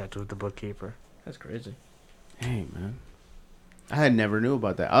direct contact with the bookkeeper. That's crazy. Hey man, I had never knew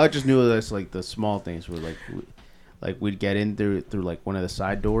about that. I just knew that's like the small things were like we'd get in through like one of the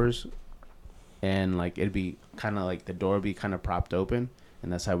side doors, and like it'd be kind of like the door would be kind of propped open.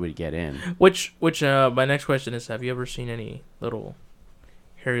 And that's how we'd get in. Which my next question is, have you ever seen any little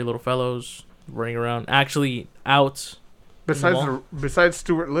hairy little fellows running around, actually out Besides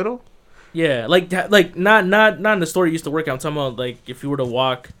Stuart Little? Yeah, like not in the store you used to work at. I'm talking about like if you were to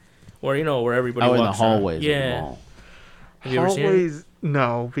walk, or where everybody walks in the hallways. Yeah. Of the mall. Have you ever seen it?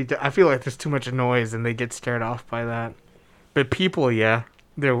 No. I feel like there's too much noise and they get scared off by that. But people, yeah,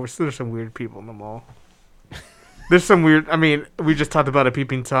 there's some weird people in the mall. There's some weird. I mean, we just talked about a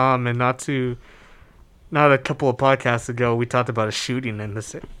peeping tom, and not a couple of podcasts ago, we talked about a shooting in the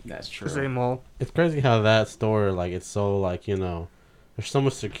same. That's true. The same mall. It's crazy how that store, like, it's so like there's so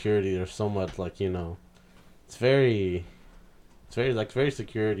much security. There's so much like it's very very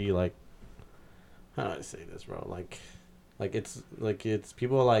security. Like, how do I say this, bro? Like it's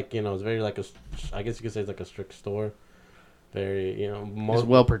people like it's very like I guess you could say it's like a strict store. Very it's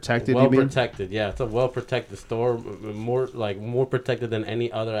well protected. Well protected, yeah. It's a well protected store, more protected than any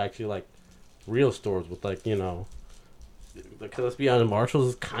other actually like real stores with like because let's be honest, Marshalls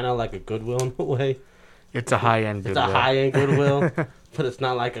is kind of like a Goodwill in a way. It's a high end. It's a high end Goodwill, but it's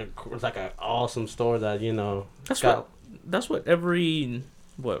not like an awesome store that That's what every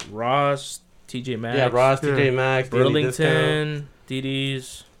Ross, TJ Maxx. Yeah, Ross, TJ Maxx, Burlington,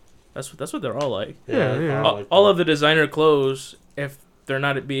 DD's. That's what they're all like. Yeah. All of the designer clothes, if they're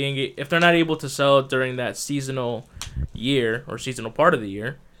not able to sell during that seasonal year or seasonal part of the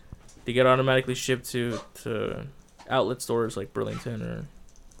year, they get automatically shipped to outlet stores like Burlington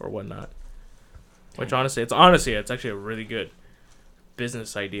or whatnot. Which honestly, it's actually a really good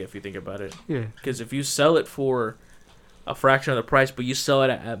business idea if you think about it. Yeah. Because if you sell it for a fraction of the price, but you sell it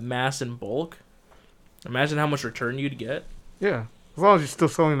at mass and bulk, imagine how much return you'd get. Yeah. As long as you're still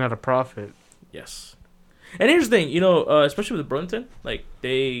selling at a profit. Yes. And here's the thing, especially with Burlington, like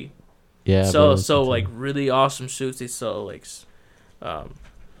they sell like really awesome suits. They sell like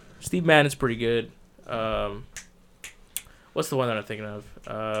Steve Madden's pretty good. What's the one that I'm thinking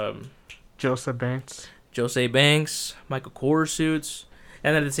of? Joseph Banks, Michael Kors suits,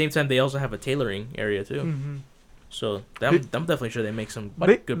 and at the same time they also have a tailoring area too. Mm-hmm. So I'm definitely sure they make some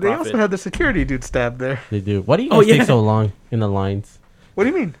good profit. They also have the security dude stabbed there. They do. Why do you guys take so long in the lines? What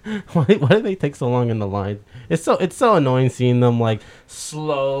do you mean? Why do they take so long in the line? It's so annoying seeing them like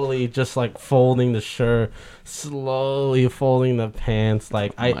slowly just like folding the shirt, slowly folding the pants.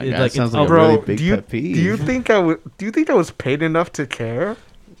 Like it sounds like a really big pet peeve. Do you think I was paid enough to care?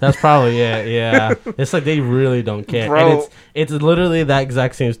 That's probably yeah. It's like they really don't care. Bro. And it's literally that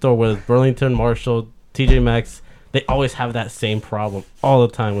exact same store where it's Burlington, Marshall, TJ Maxx. They always have that same problem all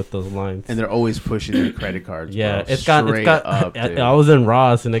the time with those lines. And they're always pushing their credit cards. Yeah, bro. it's got up. I was in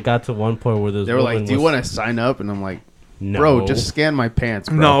Ross and it got to one point where they were like, "Do you want to sign up?" And I'm like, "No, bro, just scan my pants,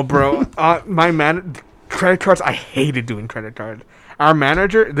 bro." No, bro. Credit cards. I hated doing credit card. Our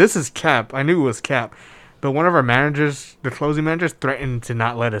manager, this is cap. I knew it was cap, but one of our managers, the closing managers, threatened to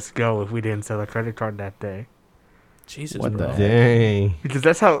not let us go if we didn't sell a credit card that day. Jesus, what bro. the dang? Because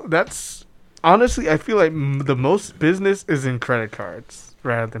that's. Honestly, I feel like the most business is in credit cards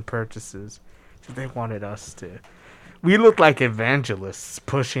rather than purchases. So they wanted us to. We look like evangelists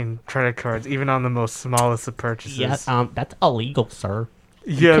pushing credit cards, even on the most smallest of purchases. Yeah, that's illegal, sir.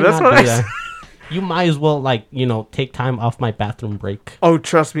 Yeah, that's what I said. You might as well, take time off my bathroom break. Oh,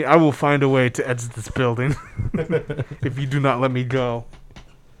 trust me, I will find a way to exit this building if you do not let me go.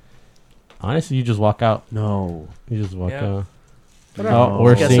 Honestly, you just walk out. No. You just walk out. No. Oh,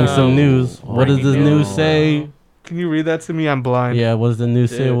 we're seeing some news. What does the news say? Can you read that to me? I'm blind. Yeah, what does the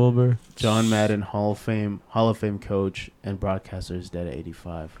news say, Wilbur? John Madden, Hall of Fame coach and broadcaster is dead at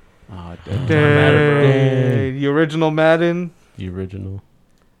 85. Oh, John Madden, bro. The original Madden. The original.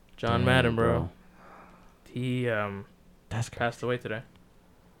 John Madden, bro. He that's passed away today.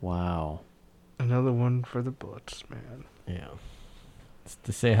 Wow. Another one for the Bullets, man. Yeah.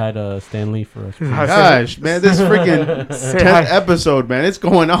 To say hi to Stan Lee for us. Gosh, man, this freaking 10th episode, man, it's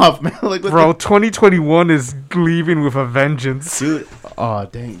going off, man. Like, bro, 2021 is leaving with a vengeance, dude. Oh,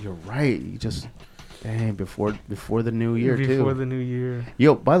 dang, you're right. You just, before the new year, Before the new year.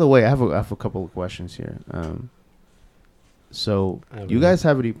 Yo, by the way, I have a couple of questions here. So you guys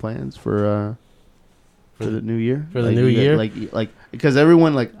have any plans for the new year? For the new year, like because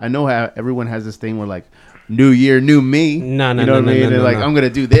everyone, like, I know how everyone has this thing where like, new year, new me. No, you know what I mean? They're like, I'm gonna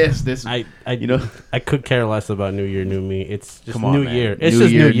do this. I could care less about new year, new me. It's just new year. It's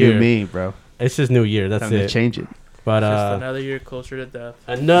just new year, new me, bro. It's just new year. That's time it. To change it. But just another year closer to death.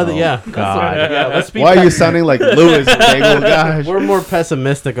 Yeah. God. Yeah. Let's be. Why are you sounding like Lewis? Gosh. We're more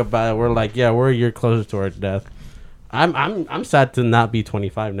pessimistic about it. We're like, we're a year closer to our death. I'm sad to not be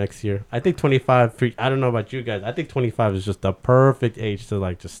 25 next year. I think 25. I don't know about you guys. I think 25 is just the perfect age to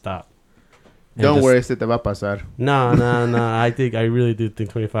like just stop. Don't worry, se te va a pasar. No. I really do think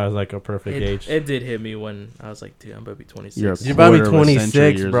 25 is like a perfect age. It did hit me when I was like, dude, I'm about to be 26. You're about to be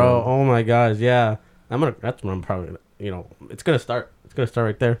 26, bro. Old. Oh my gosh, yeah. That's when I'm probably. It's gonna start. It's gonna start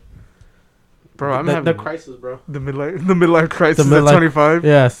right there. Bro, I'm having the crisis, bro. The midlife crisis at 25.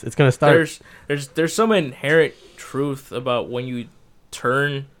 Yes, it's gonna start. There's some inherent truth about when you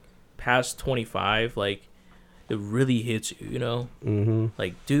turn past 25, like it really hits you, Mm-hmm.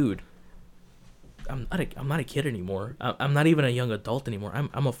 Like, dude, I'm not a kid anymore. I'm not even a young adult anymore.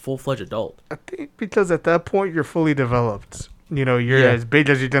 I'm a full-fledged adult. I think because at that point you're fully developed. You're as big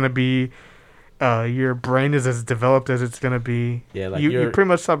as you're gonna be. Your brain is as developed as it's gonna be. Yeah, like you pretty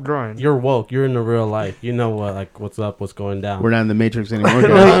much stop growing. You're woke. You're in the real life. You know what's up, what's going down. We're not in the Matrix anymore.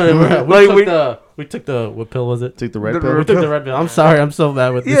 We took the what pill was it? Took the red pill. We took the red pill. I'm sorry, I'm so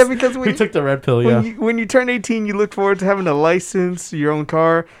bad with this. Yeah, because we took the red pill. When you turn 18, you look forward to having a license, your own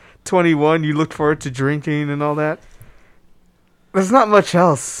car. 21, you look forward to drinking and all that. There's not much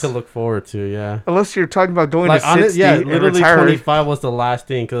else to look forward to, yeah. Unless you're talking about going to 60 literally 25 was the last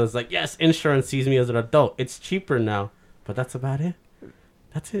thing because it's like, yes, insurance sees me as an adult. It's cheaper now, but that's about it.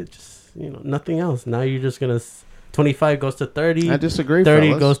 That's it. Just nothing else. Now you're just gonna 25 goes to 30. I disagree. 30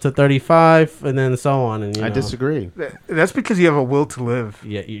 fellas. goes to 35, and then so on. And I disagree. That's because you have a will to live.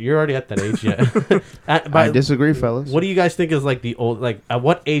 Yeah, you're already at that age yet. I disagree, fellas. What do you guys think is like the old? Like, at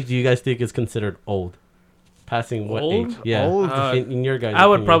what age do you guys think is considered old? Passing what age? Yeah, old. In your guys' I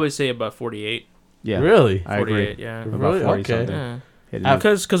would opinion. probably say about 48. Yeah, really. I agree. Yeah, really? About 40 Okay. something. Yeah.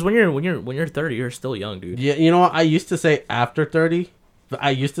 Because when you're 30, you're still young, dude. Yeah, you know what? I used to say after 30.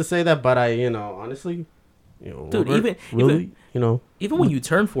 I used to say that, but honestly, dude, even when you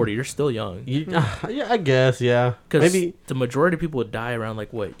turn 40, you're still young. Yeah, I guess, yeah. Because the majority of people would die around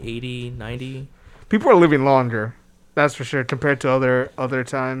like what, 80, 90. People are living longer, that's for sure, compared to other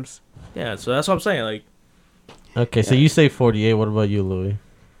times. Yeah, so that's what I'm saying. Like, okay, so you say 48. What about you, Louis?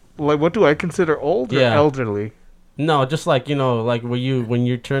 Like, what do I consider old or elderly? No, just like like when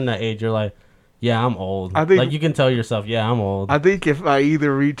you turn that age, you're like, yeah, I'm old. I think, like, you can tell yourself, yeah, I'm old. I think if I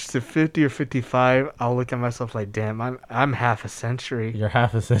either reach to 50 or 55, I'll look at myself like, damn, I'm half a century. You're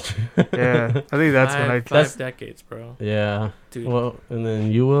half a century. Yeah, I think that's when I... Five decades, bro. Yeah. Dude. Well, and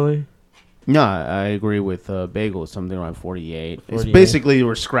then you, Willie? No, I agree with Bagel. Something around 48. It's basically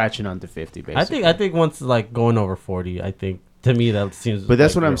we're scratching onto 50. Basically, I think once like going over 40, I think to me that seems. But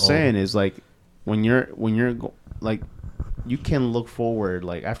that's what I'm saying is like when you're like you can look forward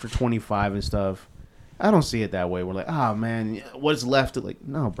like after 25 and stuff. I don't see it that way. We're like, oh man, what's left? Like,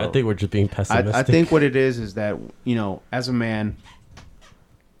 no, bro. I think we're just being pessimistic. I think what it is that as a man,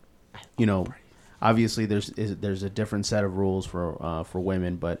 obviously there's a different set of rules for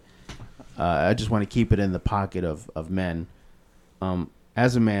women, but. I just want to keep it in the pocket of men.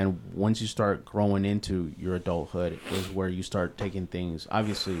 As a man, once you start growing into your adulthood is where you start taking things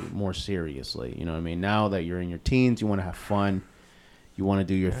obviously more seriously. You know what I mean? Now that you're in your teens, you want to have fun. You want to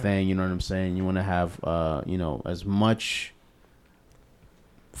do your thing. You know what I'm saying? You want to have, as much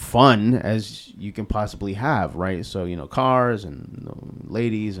fun as you can possibly have, right? So, cars and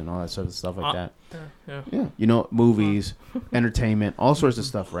ladies and all that sort of stuff like that. Yeah. Movies, entertainment, all sorts of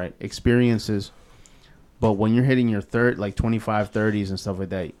stuff, right? Experiences. But when you're hitting your 25, 30s and stuff like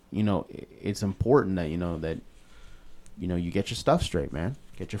that, it's important that, you get your stuff straight, man.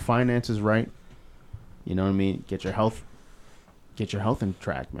 Get your finances right. You know what I mean? Get your health in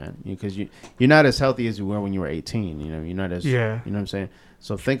track, man. Because you're not as healthy as you were when you were 18. You're not as, you know what I'm saying?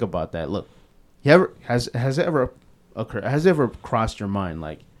 So think about that. Look, has it ever crossed your mind,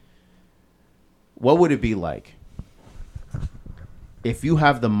 like, what would it be like if you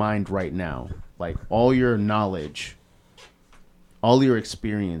have the mind right now, like all your knowledge, all your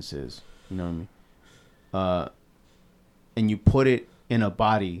experiences, you know what I mean, and you put it in a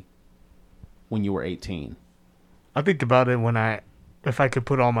body when you were 18? I think about it if I could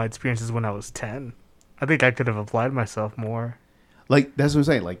put all my experiences when I was 10, I think I could have applied myself more. Like, that's what I'm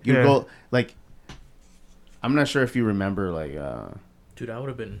saying. Like, go, like, I'm not sure if you remember, like, dude, I would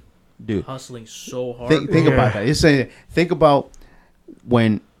have been hustling so hard. Think about that. You're saying, think about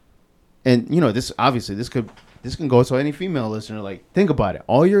when, and this obviously this can go to any female listener. Like, think about it.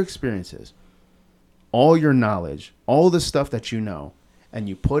 All your experiences, all your knowledge, all the stuff that you know, and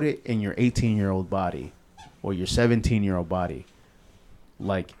you put it in your 18-year-old body or your 17-year-old body.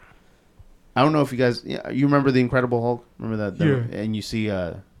 Like, I don't know if you guys, you remember The Incredible Hulk? Remember that? Yeah. And you see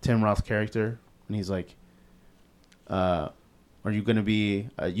Tim Roth's character, and he's like, are you going to be,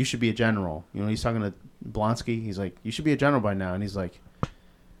 you should be a general. He's talking to Blonsky. He's like, you should be a general by now. And he's like,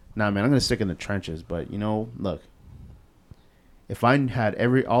 nah, man, I'm going to stick in the trenches. But, look, if I had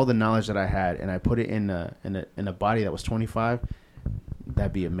all the knowledge that I had and I put it in a body that was 25,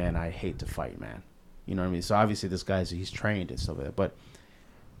 that'd be a man I hate to fight, man. You know what I mean? So obviously this he's trained and stuff like that, but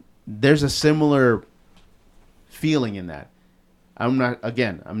there's a similar feeling in that. I'm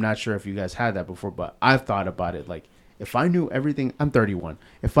not sure if you guys had that before, but I've thought about it. Like, if I knew everything, I'm 31.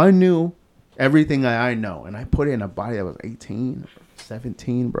 If I knew everything I know and I put it in a body that was 18,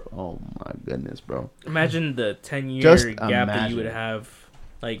 17, bro. Oh my goodness, bro. Imagine the 10-year gap that you would have.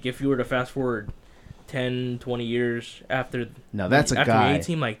 Like, if you were to fast forward 10, 20 years after. No, that's a guy.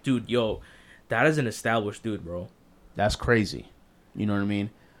 18, like, dude, yo, that is an established dude, bro. That's crazy. You know what I mean?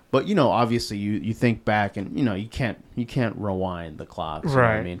 But, you know, obviously you think back and, you know, you can't rewind the clock. You know what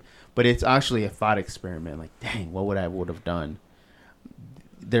I mean? But it's actually a thought experiment. Like, dang, what would I have done?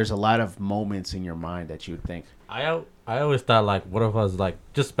 There's a lot of moments in your mind that you would think. I always thought, like, what if I was, like,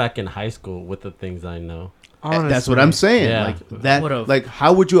 just back in high school with the things I know? Honestly. That's what I'm saying. Yeah. Like, that, like,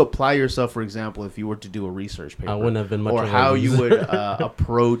 how would you apply yourself, for example, if you were to do a research paper? I wouldn't have been much or how you would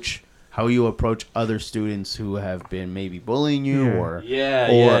approach other students who have been maybe bullying you or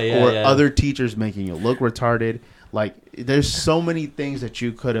other teachers making you look retarded. Like, there's so many things that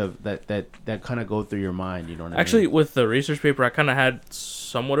you could have that kind of go through your mind. You know what I mean? Actually, with the research paper, I kind of had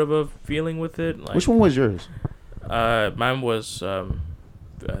somewhat of a feeling with it. Like, which one was yours? Mine was, I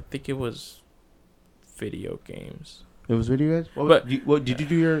think it was video games. It was video games? What did you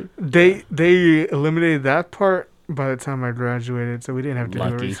do your... They eliminated that part by the time I graduated, so we didn't have to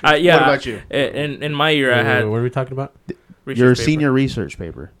do research. Yeah. What about you? In my year, I had... What are we talking about? Your senior research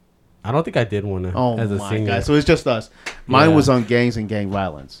paper. I don't think I did one as a senior. God. So it's just us. Mine was on gangs and gang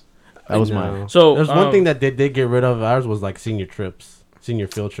violence. That was mine. So there's one thing that they did get rid of. Ours was like senior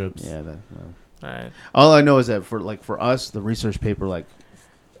field trips. Yeah. Right. All I know is that for us, the research paper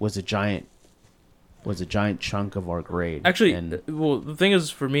was a giant chunk of our grade. Actually, the thing is,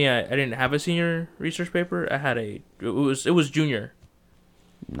 for me, I didn't have a senior research paper. I had it was junior.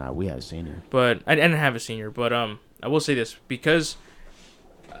 Nah, we had a senior. But I didn't have a senior. But I will say this, because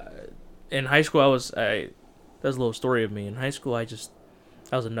in high school that's a little story of me. In high school, I was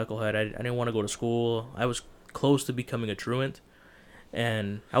a knucklehead. I didn't want to go to school. I was close to becoming a truant,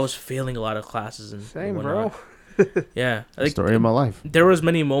 and I was failing a lot of classes and same, whatnot. bro. Yeah, story of my life. There was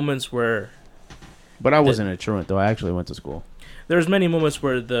many moments where, but I wasn't a truant though. I actually went to school. There was many moments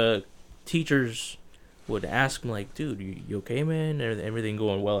where the teachers would ask me, like, "Dude, you okay, man? Everything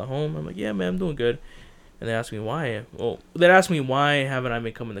going well at home?" I'm like, "Yeah, man, I'm doing good." And they asked me why. Well, they'd ask me why haven't I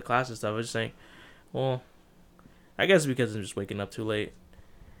been coming to class and stuff. I was just saying, well, I guess because I'm just waking up too late.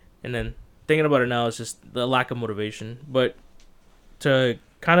 And then thinking about it now, it's just the lack of motivation. But to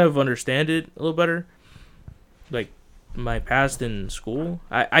kind of understand it a little better, like my past in school,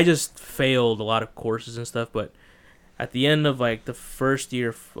 I just failed a lot of courses and stuff. But at the end of like the first year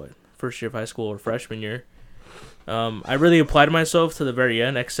of high school or freshman year, I really applied myself to the very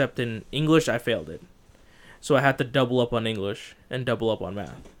end. Except in English, I failed it. So I had to double up on English and double up on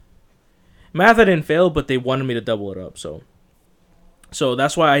math. Math I didn't fail, but they wanted me to double it up. So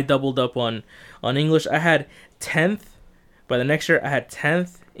that's why I doubled up on English. I had 10th. By the next year, I had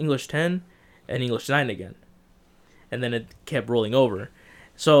 10th, English 10, and English 9 again. And then it kept rolling over.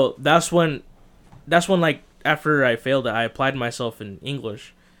 So that's when like, after I failed it, I applied myself in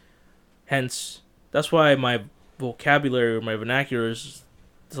English. Hence, that's why my vocabulary or my vernacular is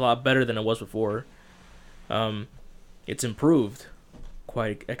a lot better than it was before. It's improved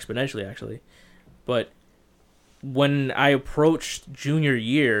quite exponentially, actually. But when I approached junior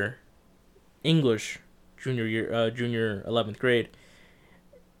year, English, junior 11th grade,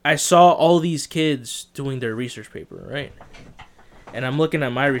 I saw all these kids doing their research paper, right? And I'm looking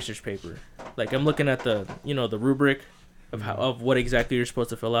at my research paper. Like, I'm looking at the rubric of what exactly you're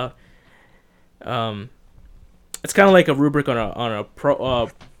supposed to fill out. It's kind of like a rubric on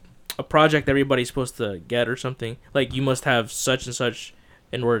a project everybody's supposed to get or something. Like, you must have such and such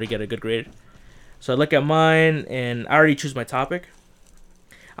in order to get a good grade. So I look at mine, and I already choose my topic.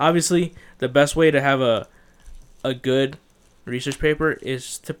 Obviously, the best way to have a good research paper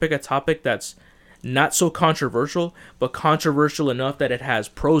is to pick a topic that's not so controversial, but controversial enough that it has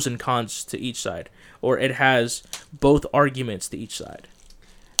pros and cons to each side, or it has both arguments to each side.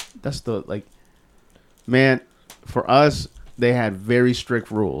 That's man, for us, they had very strict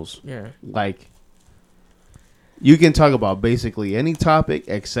rules. Yeah. Like, you can talk about basically any topic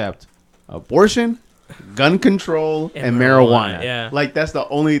except abortion gun control and marijuana. Yeah. Like, that's the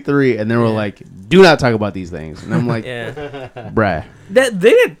only three. And they were like, do not talk about these things. And I'm like, bruh. They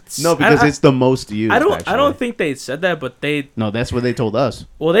didn't. No, because it's the most used. I don't think they said that, but they. No, that's what they told us.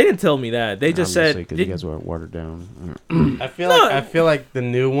 Well, they didn't tell me that. They just said because you guys were watered down. I feel like the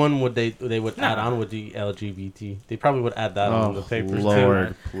new one would add on with the LGBT. They probably would add that on the papers. Lord,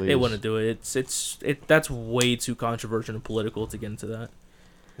 too. please. They wouldn't do it. That's way too controversial and political to get into that.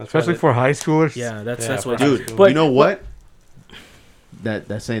 Especially for high schoolers. Yeah, that's what. Dude, but you know what?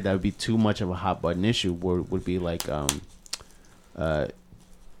 That's saying that would be too much of a hot button issue. Would be like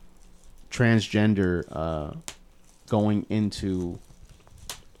transgender going into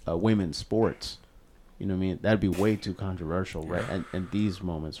women's sports. You know what I mean? That'd be way too controversial, right? And these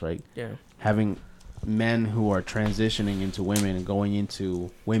moments, right? Yeah. Having men who are transitioning into women and going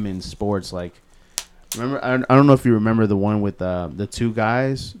into women's sports, like, remember? I don't know if you remember the one with the two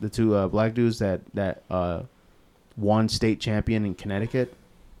guys, the two black dudes that won state champion in Connecticut,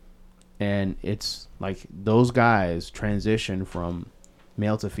 and it's like those guys transitioned from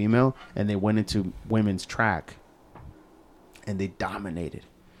male to female, and they went into women's track, and they dominated.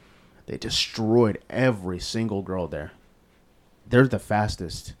 They destroyed every single girl there. They're the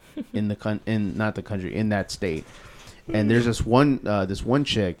fastest in that state. And there's this one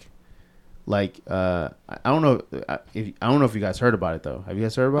chick, like I don't know if you guys heard about it though. Have you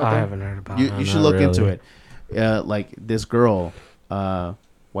guys heard about that? I haven't heard about it. You should look into it. Like this girl,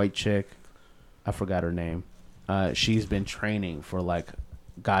 white chick, I forgot her name. She's been training for like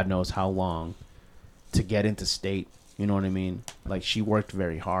God knows how long to get into state. You know what I mean? Like, she worked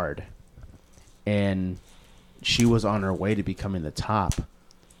very hard, and she was on her way to becoming the top.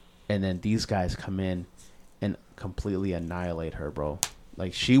 And then these guys come in and completely annihilate her, bro.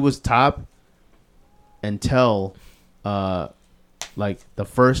 Like, she was top until like the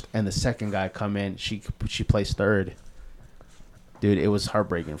first and the second guy come in. She placed third. Dude, it was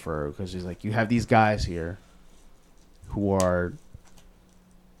heartbreaking for her because she's like, you have these guys here who are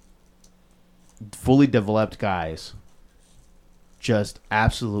fully developed guys just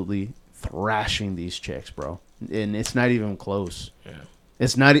absolutely thrashing these chicks, bro. And it's not even close. Yeah.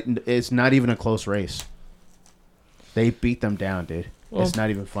 It's not even a close race. They beat them down, dude. Well, it's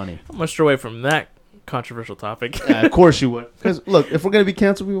not even funny. I'm gonna stray away from that controversial topic. Of course you would. Because, look, if we're going to be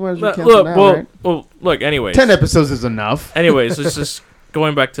canceled, we might as well cancel now, right? Well, look, anyways. 10 episodes is enough. Anyways, it's just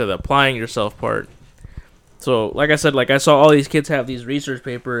going back to the applying yourself part. So, like I said, like I saw all these kids have these research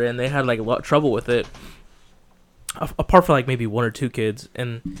paper, and they had like a lot of trouble with it. Apart from like maybe one or two kids,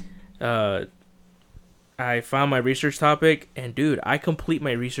 and I found my research topic, and dude, I complete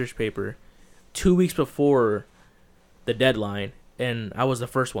my research paper 2 weeks before the deadline, and I was the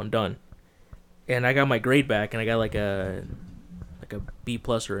first one done. And I got my grade back, and I got like a B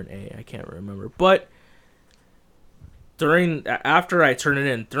plus or an A. I can't remember. But after I turned it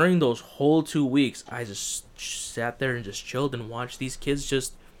in, during those whole 2 weeks, I just sat there and just chilled and watched these kids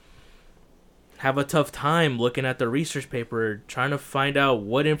just have a tough time looking at the research paper, trying to find out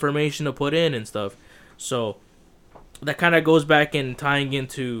what information to put in and stuff. So that kind of goes back and tying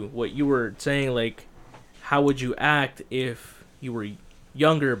into what you were saying, like, how would you act if you were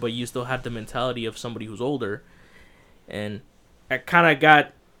younger but you still had the mentality of somebody who's older? And I kind of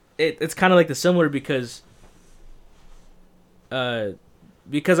got it's kind of like the similar because I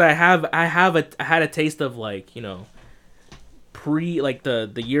had a taste of, like, you know, like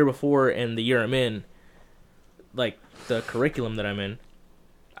the year before and the year I'm in, like the curriculum that I'm in.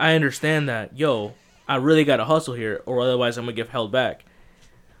 I understand that, I really gotta hustle here, or otherwise I'm gonna get held back.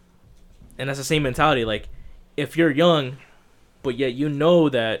 And that's the same mentality. Like, if you're young, but yet you know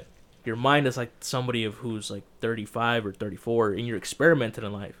that your mind is like somebody who's like 35 or 34, and you're experimenting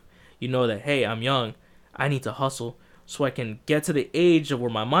in life. You know that, hey, I'm young, I need to hustle so I can get to the age of where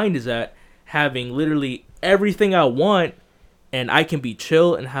my mind is at, having literally everything I want, and I can be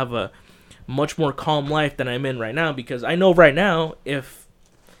chill and have a much more calm life than I'm in right now. Because I know right now, if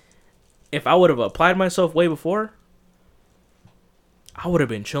I would have applied myself way before, I would have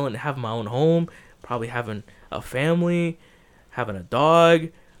been chilling, having my own home, probably having a family, having a dog,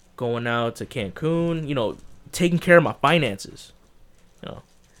 going out to Cancun, taking care of my finances.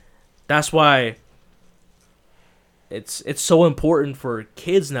 That's why it's so important for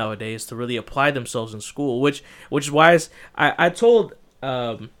kids nowadays to really apply themselves in school, which is why I told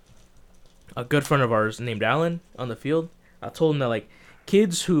a good friend of ours named Alan on the field. I told him that, like,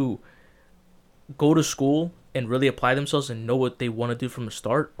 kids who go to school and really apply themselves and know what they want to do from the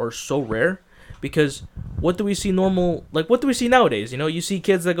start are so rare. Because what do we see nowadays? You see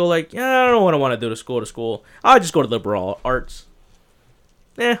kids that go like, I don't know what I want to do to school. I'll just go to liberal arts.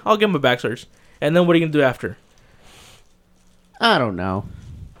 I'll give them a bachelor's. And then what are you gonna do after? I don't know.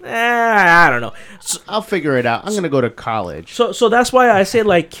 I don't know. So, I'll figure it out. I'm gonna go to college. So that's why I say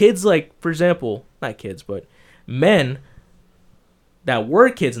like kids, like for example, not kids, but men that were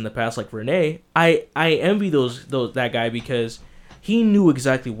kids in the past, like Renee. I envy that guy because he knew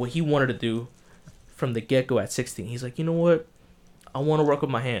exactly what he wanted to do from the get go at 16. He's like, you know what? I want to work with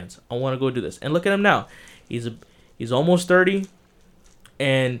my hands. I want to go do this. And look at him now. He's almost 30,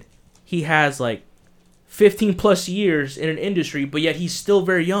 and he has like 15 plus years in an industry, but yet he's still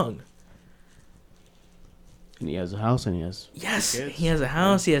very young. And he has a house, and he has yes, kids. He has a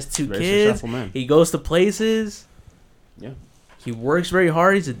house. He has two Very kids. man. He goes to places. Yeah, he works very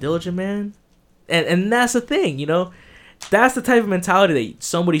hard. He's a diligent man, and that's the thing, you know. That's the type of mentality that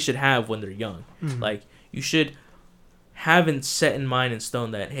somebody should have when they're young. Mm-hmm. Like you should have it set in mind and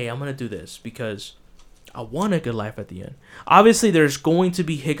stone that hey, I'm gonna do this because I want a good life at the end. Obviously, there's going to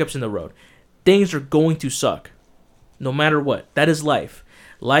be hiccups in the road. Things are going to suck, no matter what. That is life.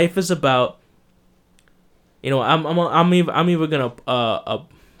 Life is about, you know, I'm even gonna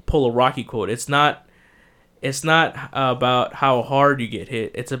pull a Rocky quote. It's not about how hard you get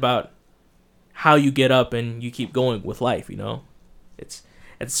hit. It's about how you get up and you keep going with life. You know,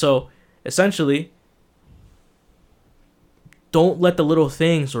 and so essentially, don't let the little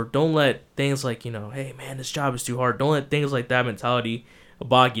things or don't let things like, you know, hey man, this job is too hard. Don't let things like that mentality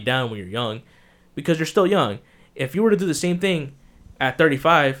bog you down when you're young, because you're still young. If you were to do the same thing at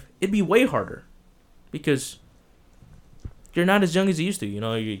 35, it'd be way harder because you're not as young as you used to. You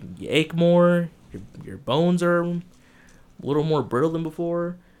know, you ache more. Your bones are a little more brittle than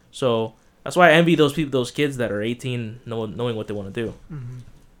before. So that's why I envy those people, those kids that are 18, knowing what they want to do. Mm-hmm.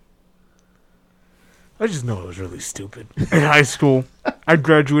 I just know it was really stupid. In high school, I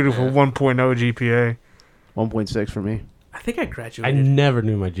graduated with 1.0 GPA. 1.6 for me. I think I graduated. I never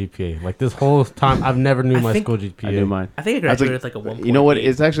knew my GPA. Like this whole time, I've never knew my school GPA. I knew mine. I think I graduated with like a 1. You know what?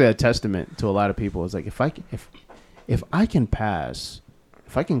 It's actually a testament to a lot of people. It's like if I can pass,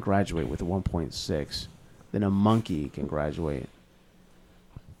 if I can graduate with a 1.6, then a monkey can graduate.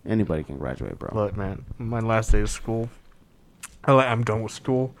 Anybody can graduate, bro. Look, man, my last day of school, I'm done with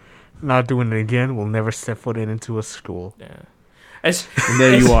school. Not doing it again. We'll never step foot into a school. Yeah. And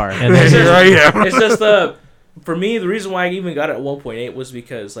there you are. And here I am. It's just for me, the reason why I even got it at 1.8 was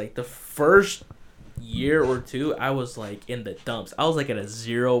because like the first year or two, I was like in the dumps. I was like at a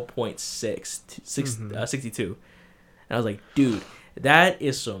 0.62, and I was like, dude, that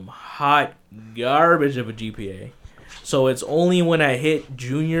is some hot garbage of a GPA. So it's only when I hit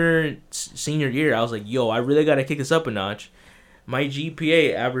senior year, I was like, yo, I really got to kick this up a notch. My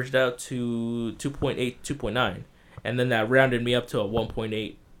GPA averaged out to 2.8, 2.9. And then that rounded me up to a 1.8,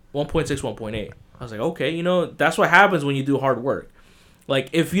 1.6, 1.8. I was like, okay, you know, that's what happens when you do hard work. Like,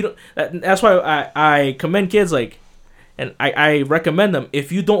 if you don't, that's why I commend kids, like, and I recommend them.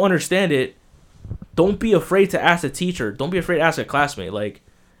 If you don't understand it, don't be afraid to ask a teacher. Don't be afraid to ask a classmate. Like,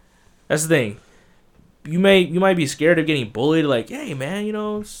 that's the thing. You might be scared of getting bullied. Like, hey, man, you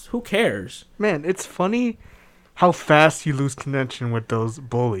know, who cares? Man, it's funny how fast you lose connection with those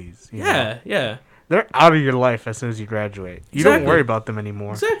bullies. Yeah. They're out of your life as soon as you graduate. You don't worry about them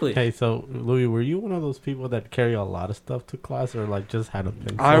anymore. Exactly. Hey, so Louis, were you one of those people that carry a lot of stuff to class, or like just had a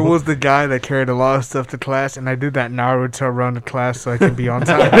pencil? I was the guy that carried a lot of stuff to class, and I did that Naruto around the class so I could be on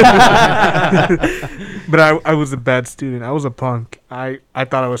time. But I was a bad student. I was a punk. I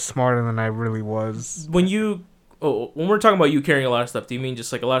thought I was smarter than I really was. When we're talking about you carrying a lot of stuff, do you mean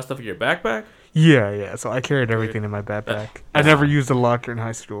just like a lot of stuff in your backpack? Yeah. So I carried everything in my backpack. I never used a locker in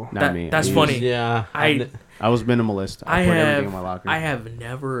high school. Not me. That's funny. Yeah. I was minimalist. I put everything in my locker. I have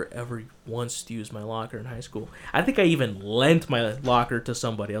never ever once used my locker in high school. I think I even lent my locker to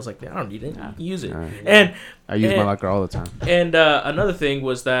somebody. I was like, I don't need it. You can use it. And I use my locker all the time. And another thing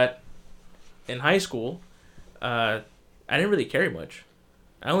was that in high school, I didn't really carry much.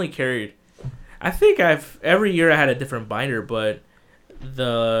 I only carried. I think every year I had a different binder, but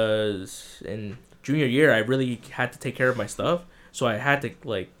in junior year I really had to take care of my stuff, so I had to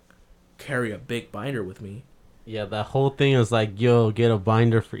like carry a big binder with me. Yeah, that whole thing is like, yo, get a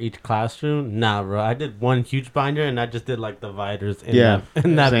binder for each classroom. Nah, bro, I did one huge binder and I just did like dividers in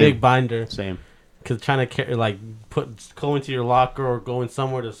that big binder. Same. Cause trying to carry go into your locker or going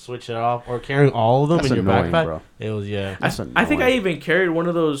somewhere to switch it off or carrying all of them in your backpack. Bro. It was I think I even carried one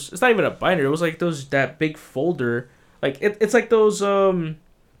of those. It's not even a binder. It was like that big folder. Like it's like those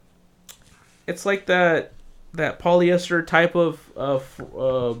it's like that polyester type of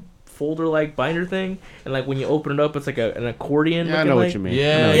folder like binder thing, and like when you open it up, it's like an accordion. Yeah, I know what you mean.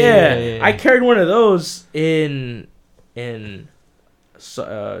 Yeah. I carried one of those in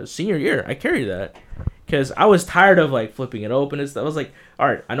senior year. I carried that because I was tired of like flipping it open and stuff. I was like, all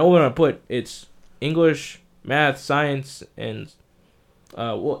right, I know what I'm gonna put. It's English, math, science, and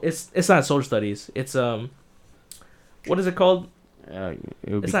well, it's not social studies. It's what is it called? It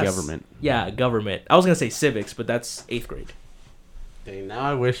would be government. Government. I was gonna say civics, but that's 8th grade. Dang, now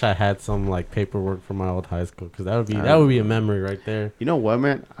I wish I had some like paperwork from my old high school because that would be a memory right there. You know what,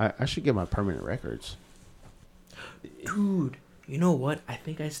 man? I should get my permanent records. Dude, you know what? I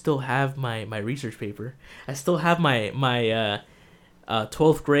think I still have my research paper. I still have my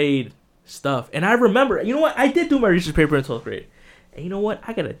 12th grade stuff. And I remember, you know what? I did do my research paper in 12th grade. And you know what?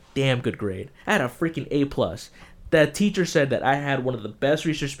 I got a damn good grade. I had a freaking A+. That teacher said that I had one of the best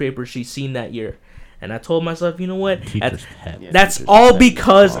research papers she's seen that year. And I told myself, you know what? That's all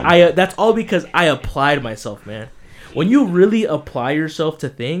because I applied myself, man. When you really apply yourself to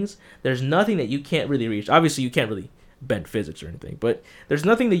things, there's nothing that you can't really reach. Obviously, you can't really bend physics or anything, but there's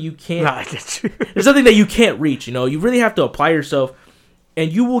nothing that you can't. Nah, I get you. There's nothing that you can't reach. You know, you really have to apply yourself,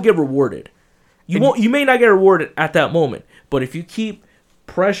 and you will get rewarded. You may not get rewarded at that moment, but if you keep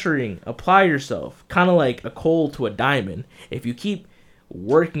pressuring, apply yourself, kind of like a coal to a diamond. If you keep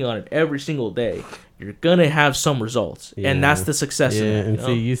working on it every single day, you're gonna have some results, and that's the success. Yeah, of it, and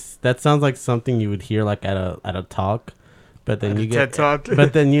see, that sounds like something you would hear like at a talk, but then you get TED Talk.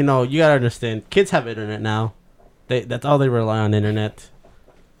 But then you gotta understand, kids have internet now. That's all they rely on, internet.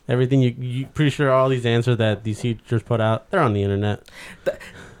 Everything you pretty sure all these answers that these teachers put out, they're on the internet.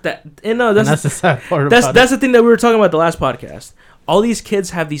 That's the sad part. That's the thing that we were talking about the last podcast. All these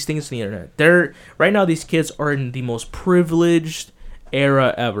kids have these things on the internet. Right now these kids are in the most privileged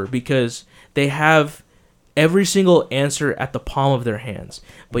era ever because they have every single answer at the palm of their hands.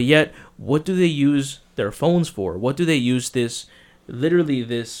 But yet, what do they use their phones for? What do they use this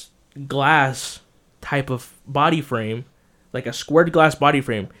glass type of body frame, like a squared glass body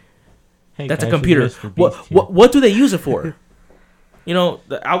frame? Hey, that's guys, a computer. What do they use it for? You know,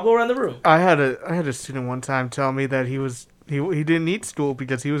 I'll go around the room. I had a student one time tell me that he didn't need school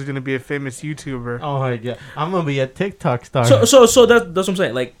because he was going to be a famous YouTuber. Oh my god, I'm gonna be a TikTok star. So that's what I'm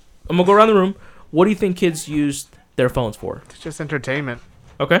saying. Like, I'm gonna go around the room. What do you think kids use their phones for? It's just entertainment.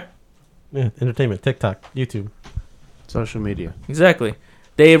 Okay. Yeah, entertainment, TikTok, YouTube, social media. Exactly.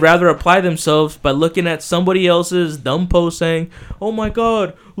 They rather apply themselves by looking at somebody else's dumb post saying, "Oh my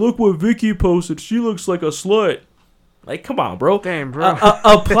god, look what Vicky posted. She looks like a slut." Like, come on, bro. Damn, bro.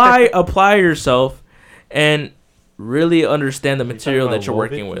 Apply yourself and really understand the material that you're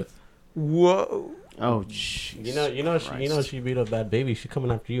working with. Whoa. Oh, jeez. You know she beat a bad baby. She's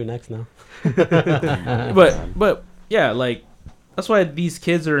coming after you next now. but yeah, like that's why these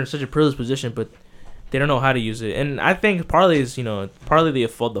kids are in such a privileged position, but they don't know how to use it. And I think partly the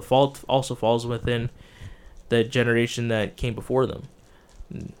fault also falls within the generation that came before them.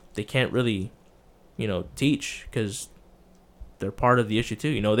 They can't really, teach because they're part of the issue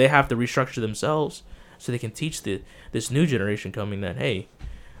too. They have to restructure themselves so they can teach this new generation coming that, hey,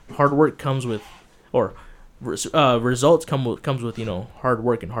 hard work comes with, or results comes with hard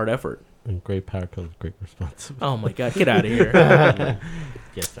work and hard effort. And great power comes with great responsibility. Oh my God, get out of here!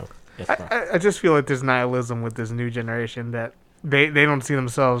 Yes, sir. Yes, I just feel like there's nihilism with this new generation that they don't see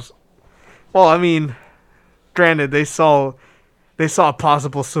themselves. Well, I mean, granted, they saw a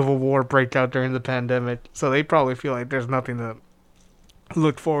possible civil war break out during the pandemic, so they probably feel like there's nothing to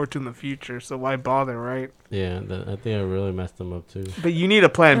look forward to in the future. So why bother, right? Yeah, I think I really messed them up too. But you need a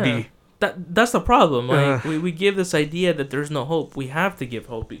plan B. That's the problem. Like we give this idea that there's no hope. We have to give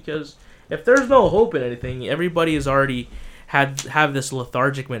hope because if there's no hope in anything, everybody has already have this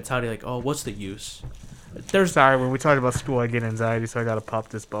lethargic mentality. Like, oh, what's the use? Sorry, when we talk about school, I get anxiety, so I gotta pop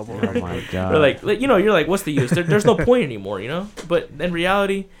this bubble. Oh my God! You're like, what's the use? There's no point anymore, But in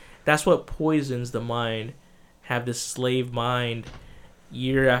reality, that's what poisons the mind. Have this slave mind,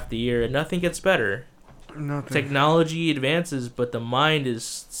 year after year, and nothing gets better. Nothing. Technology advances, but the mind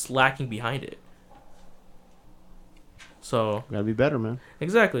is slacking behind it. So gotta be better, man.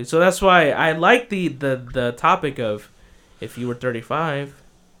 Exactly. So that's why I like the topic of if you were 35,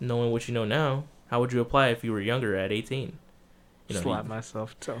 knowing what you know now. How would you apply if you were younger at 18? Slap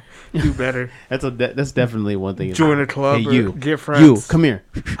myself. So do better. That's definitely one thing. Join a club. Hey, you get friends. You come here.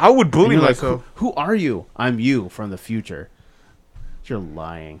 I would bully myself. Like, who are you? I'm you from the future. You're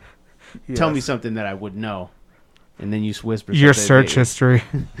lying. Yes. Tell me something that I would know, and then you whisper. Your search history.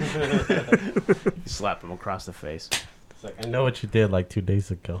 You slap him across the face. It's like, I know what you did like 2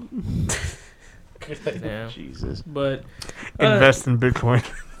 days ago. Yeah. Jesus. But invest in Bitcoin.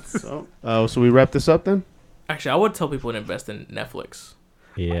 So we wrap this up then? Actually, I would tell people to invest in Netflix.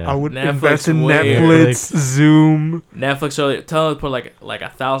 Yeah. I would invest in Netflix, Zoom. Netflix, so tell them to put like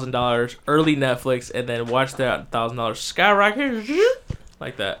 $1,000 early Netflix, and then watch that $1,000 skyrocket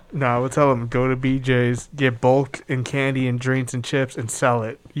like that. No, I would tell them, go to BJ's, get bulk and candy and drinks and chips, and sell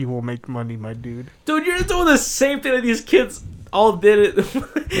it. You will make money, my dude. Dude, you're doing the same thing that these kids all did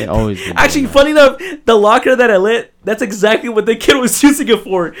it. They always did. Actually, funny enough, the locker that I lit, that's exactly what the kid was using it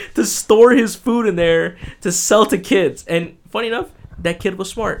for, to store his food in there to sell to kids. And funny enough, that kid was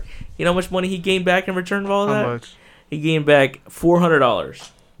smart. You know how much money he gained back in return for all that? How much? He gained back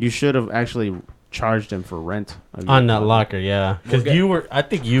 $400. You should have actually charged him for rent on that locker, yeah. Because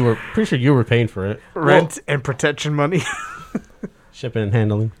pretty sure you were paying for it. Rent and protection money. Shipping and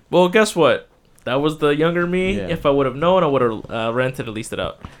handling. Well, guess what? That was the younger me. Yeah. If I would have known, I would have rented or leased it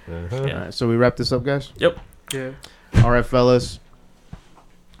out. Uh-huh. Yeah. All right, so we wrap this up, guys? Yep. Yeah. All right, fellas.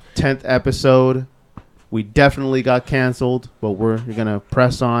 10th episode. We definitely got canceled, but we're going to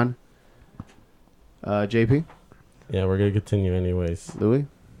press on. JP? Yeah, we're going to continue anyways. Louis?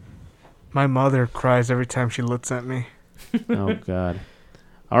 My mother cries every time she looks at me. Oh, God.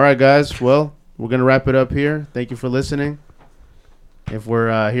 All right, guys. Well, we're going to wrap it up here. Thank you for listening. If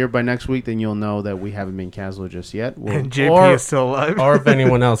we're here by next week, then you'll know that we haven't been canceled just yet. And JP is still alive. Or if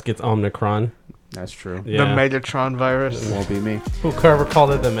anyone else gets Omicron. That's true. Yeah. The Megatron virus. It won't be me. Whoever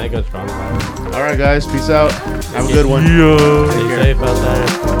called it the Megatron virus. All right, guys. Peace out. Have a good one. Yeah. Stay safe out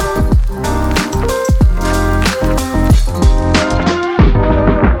there.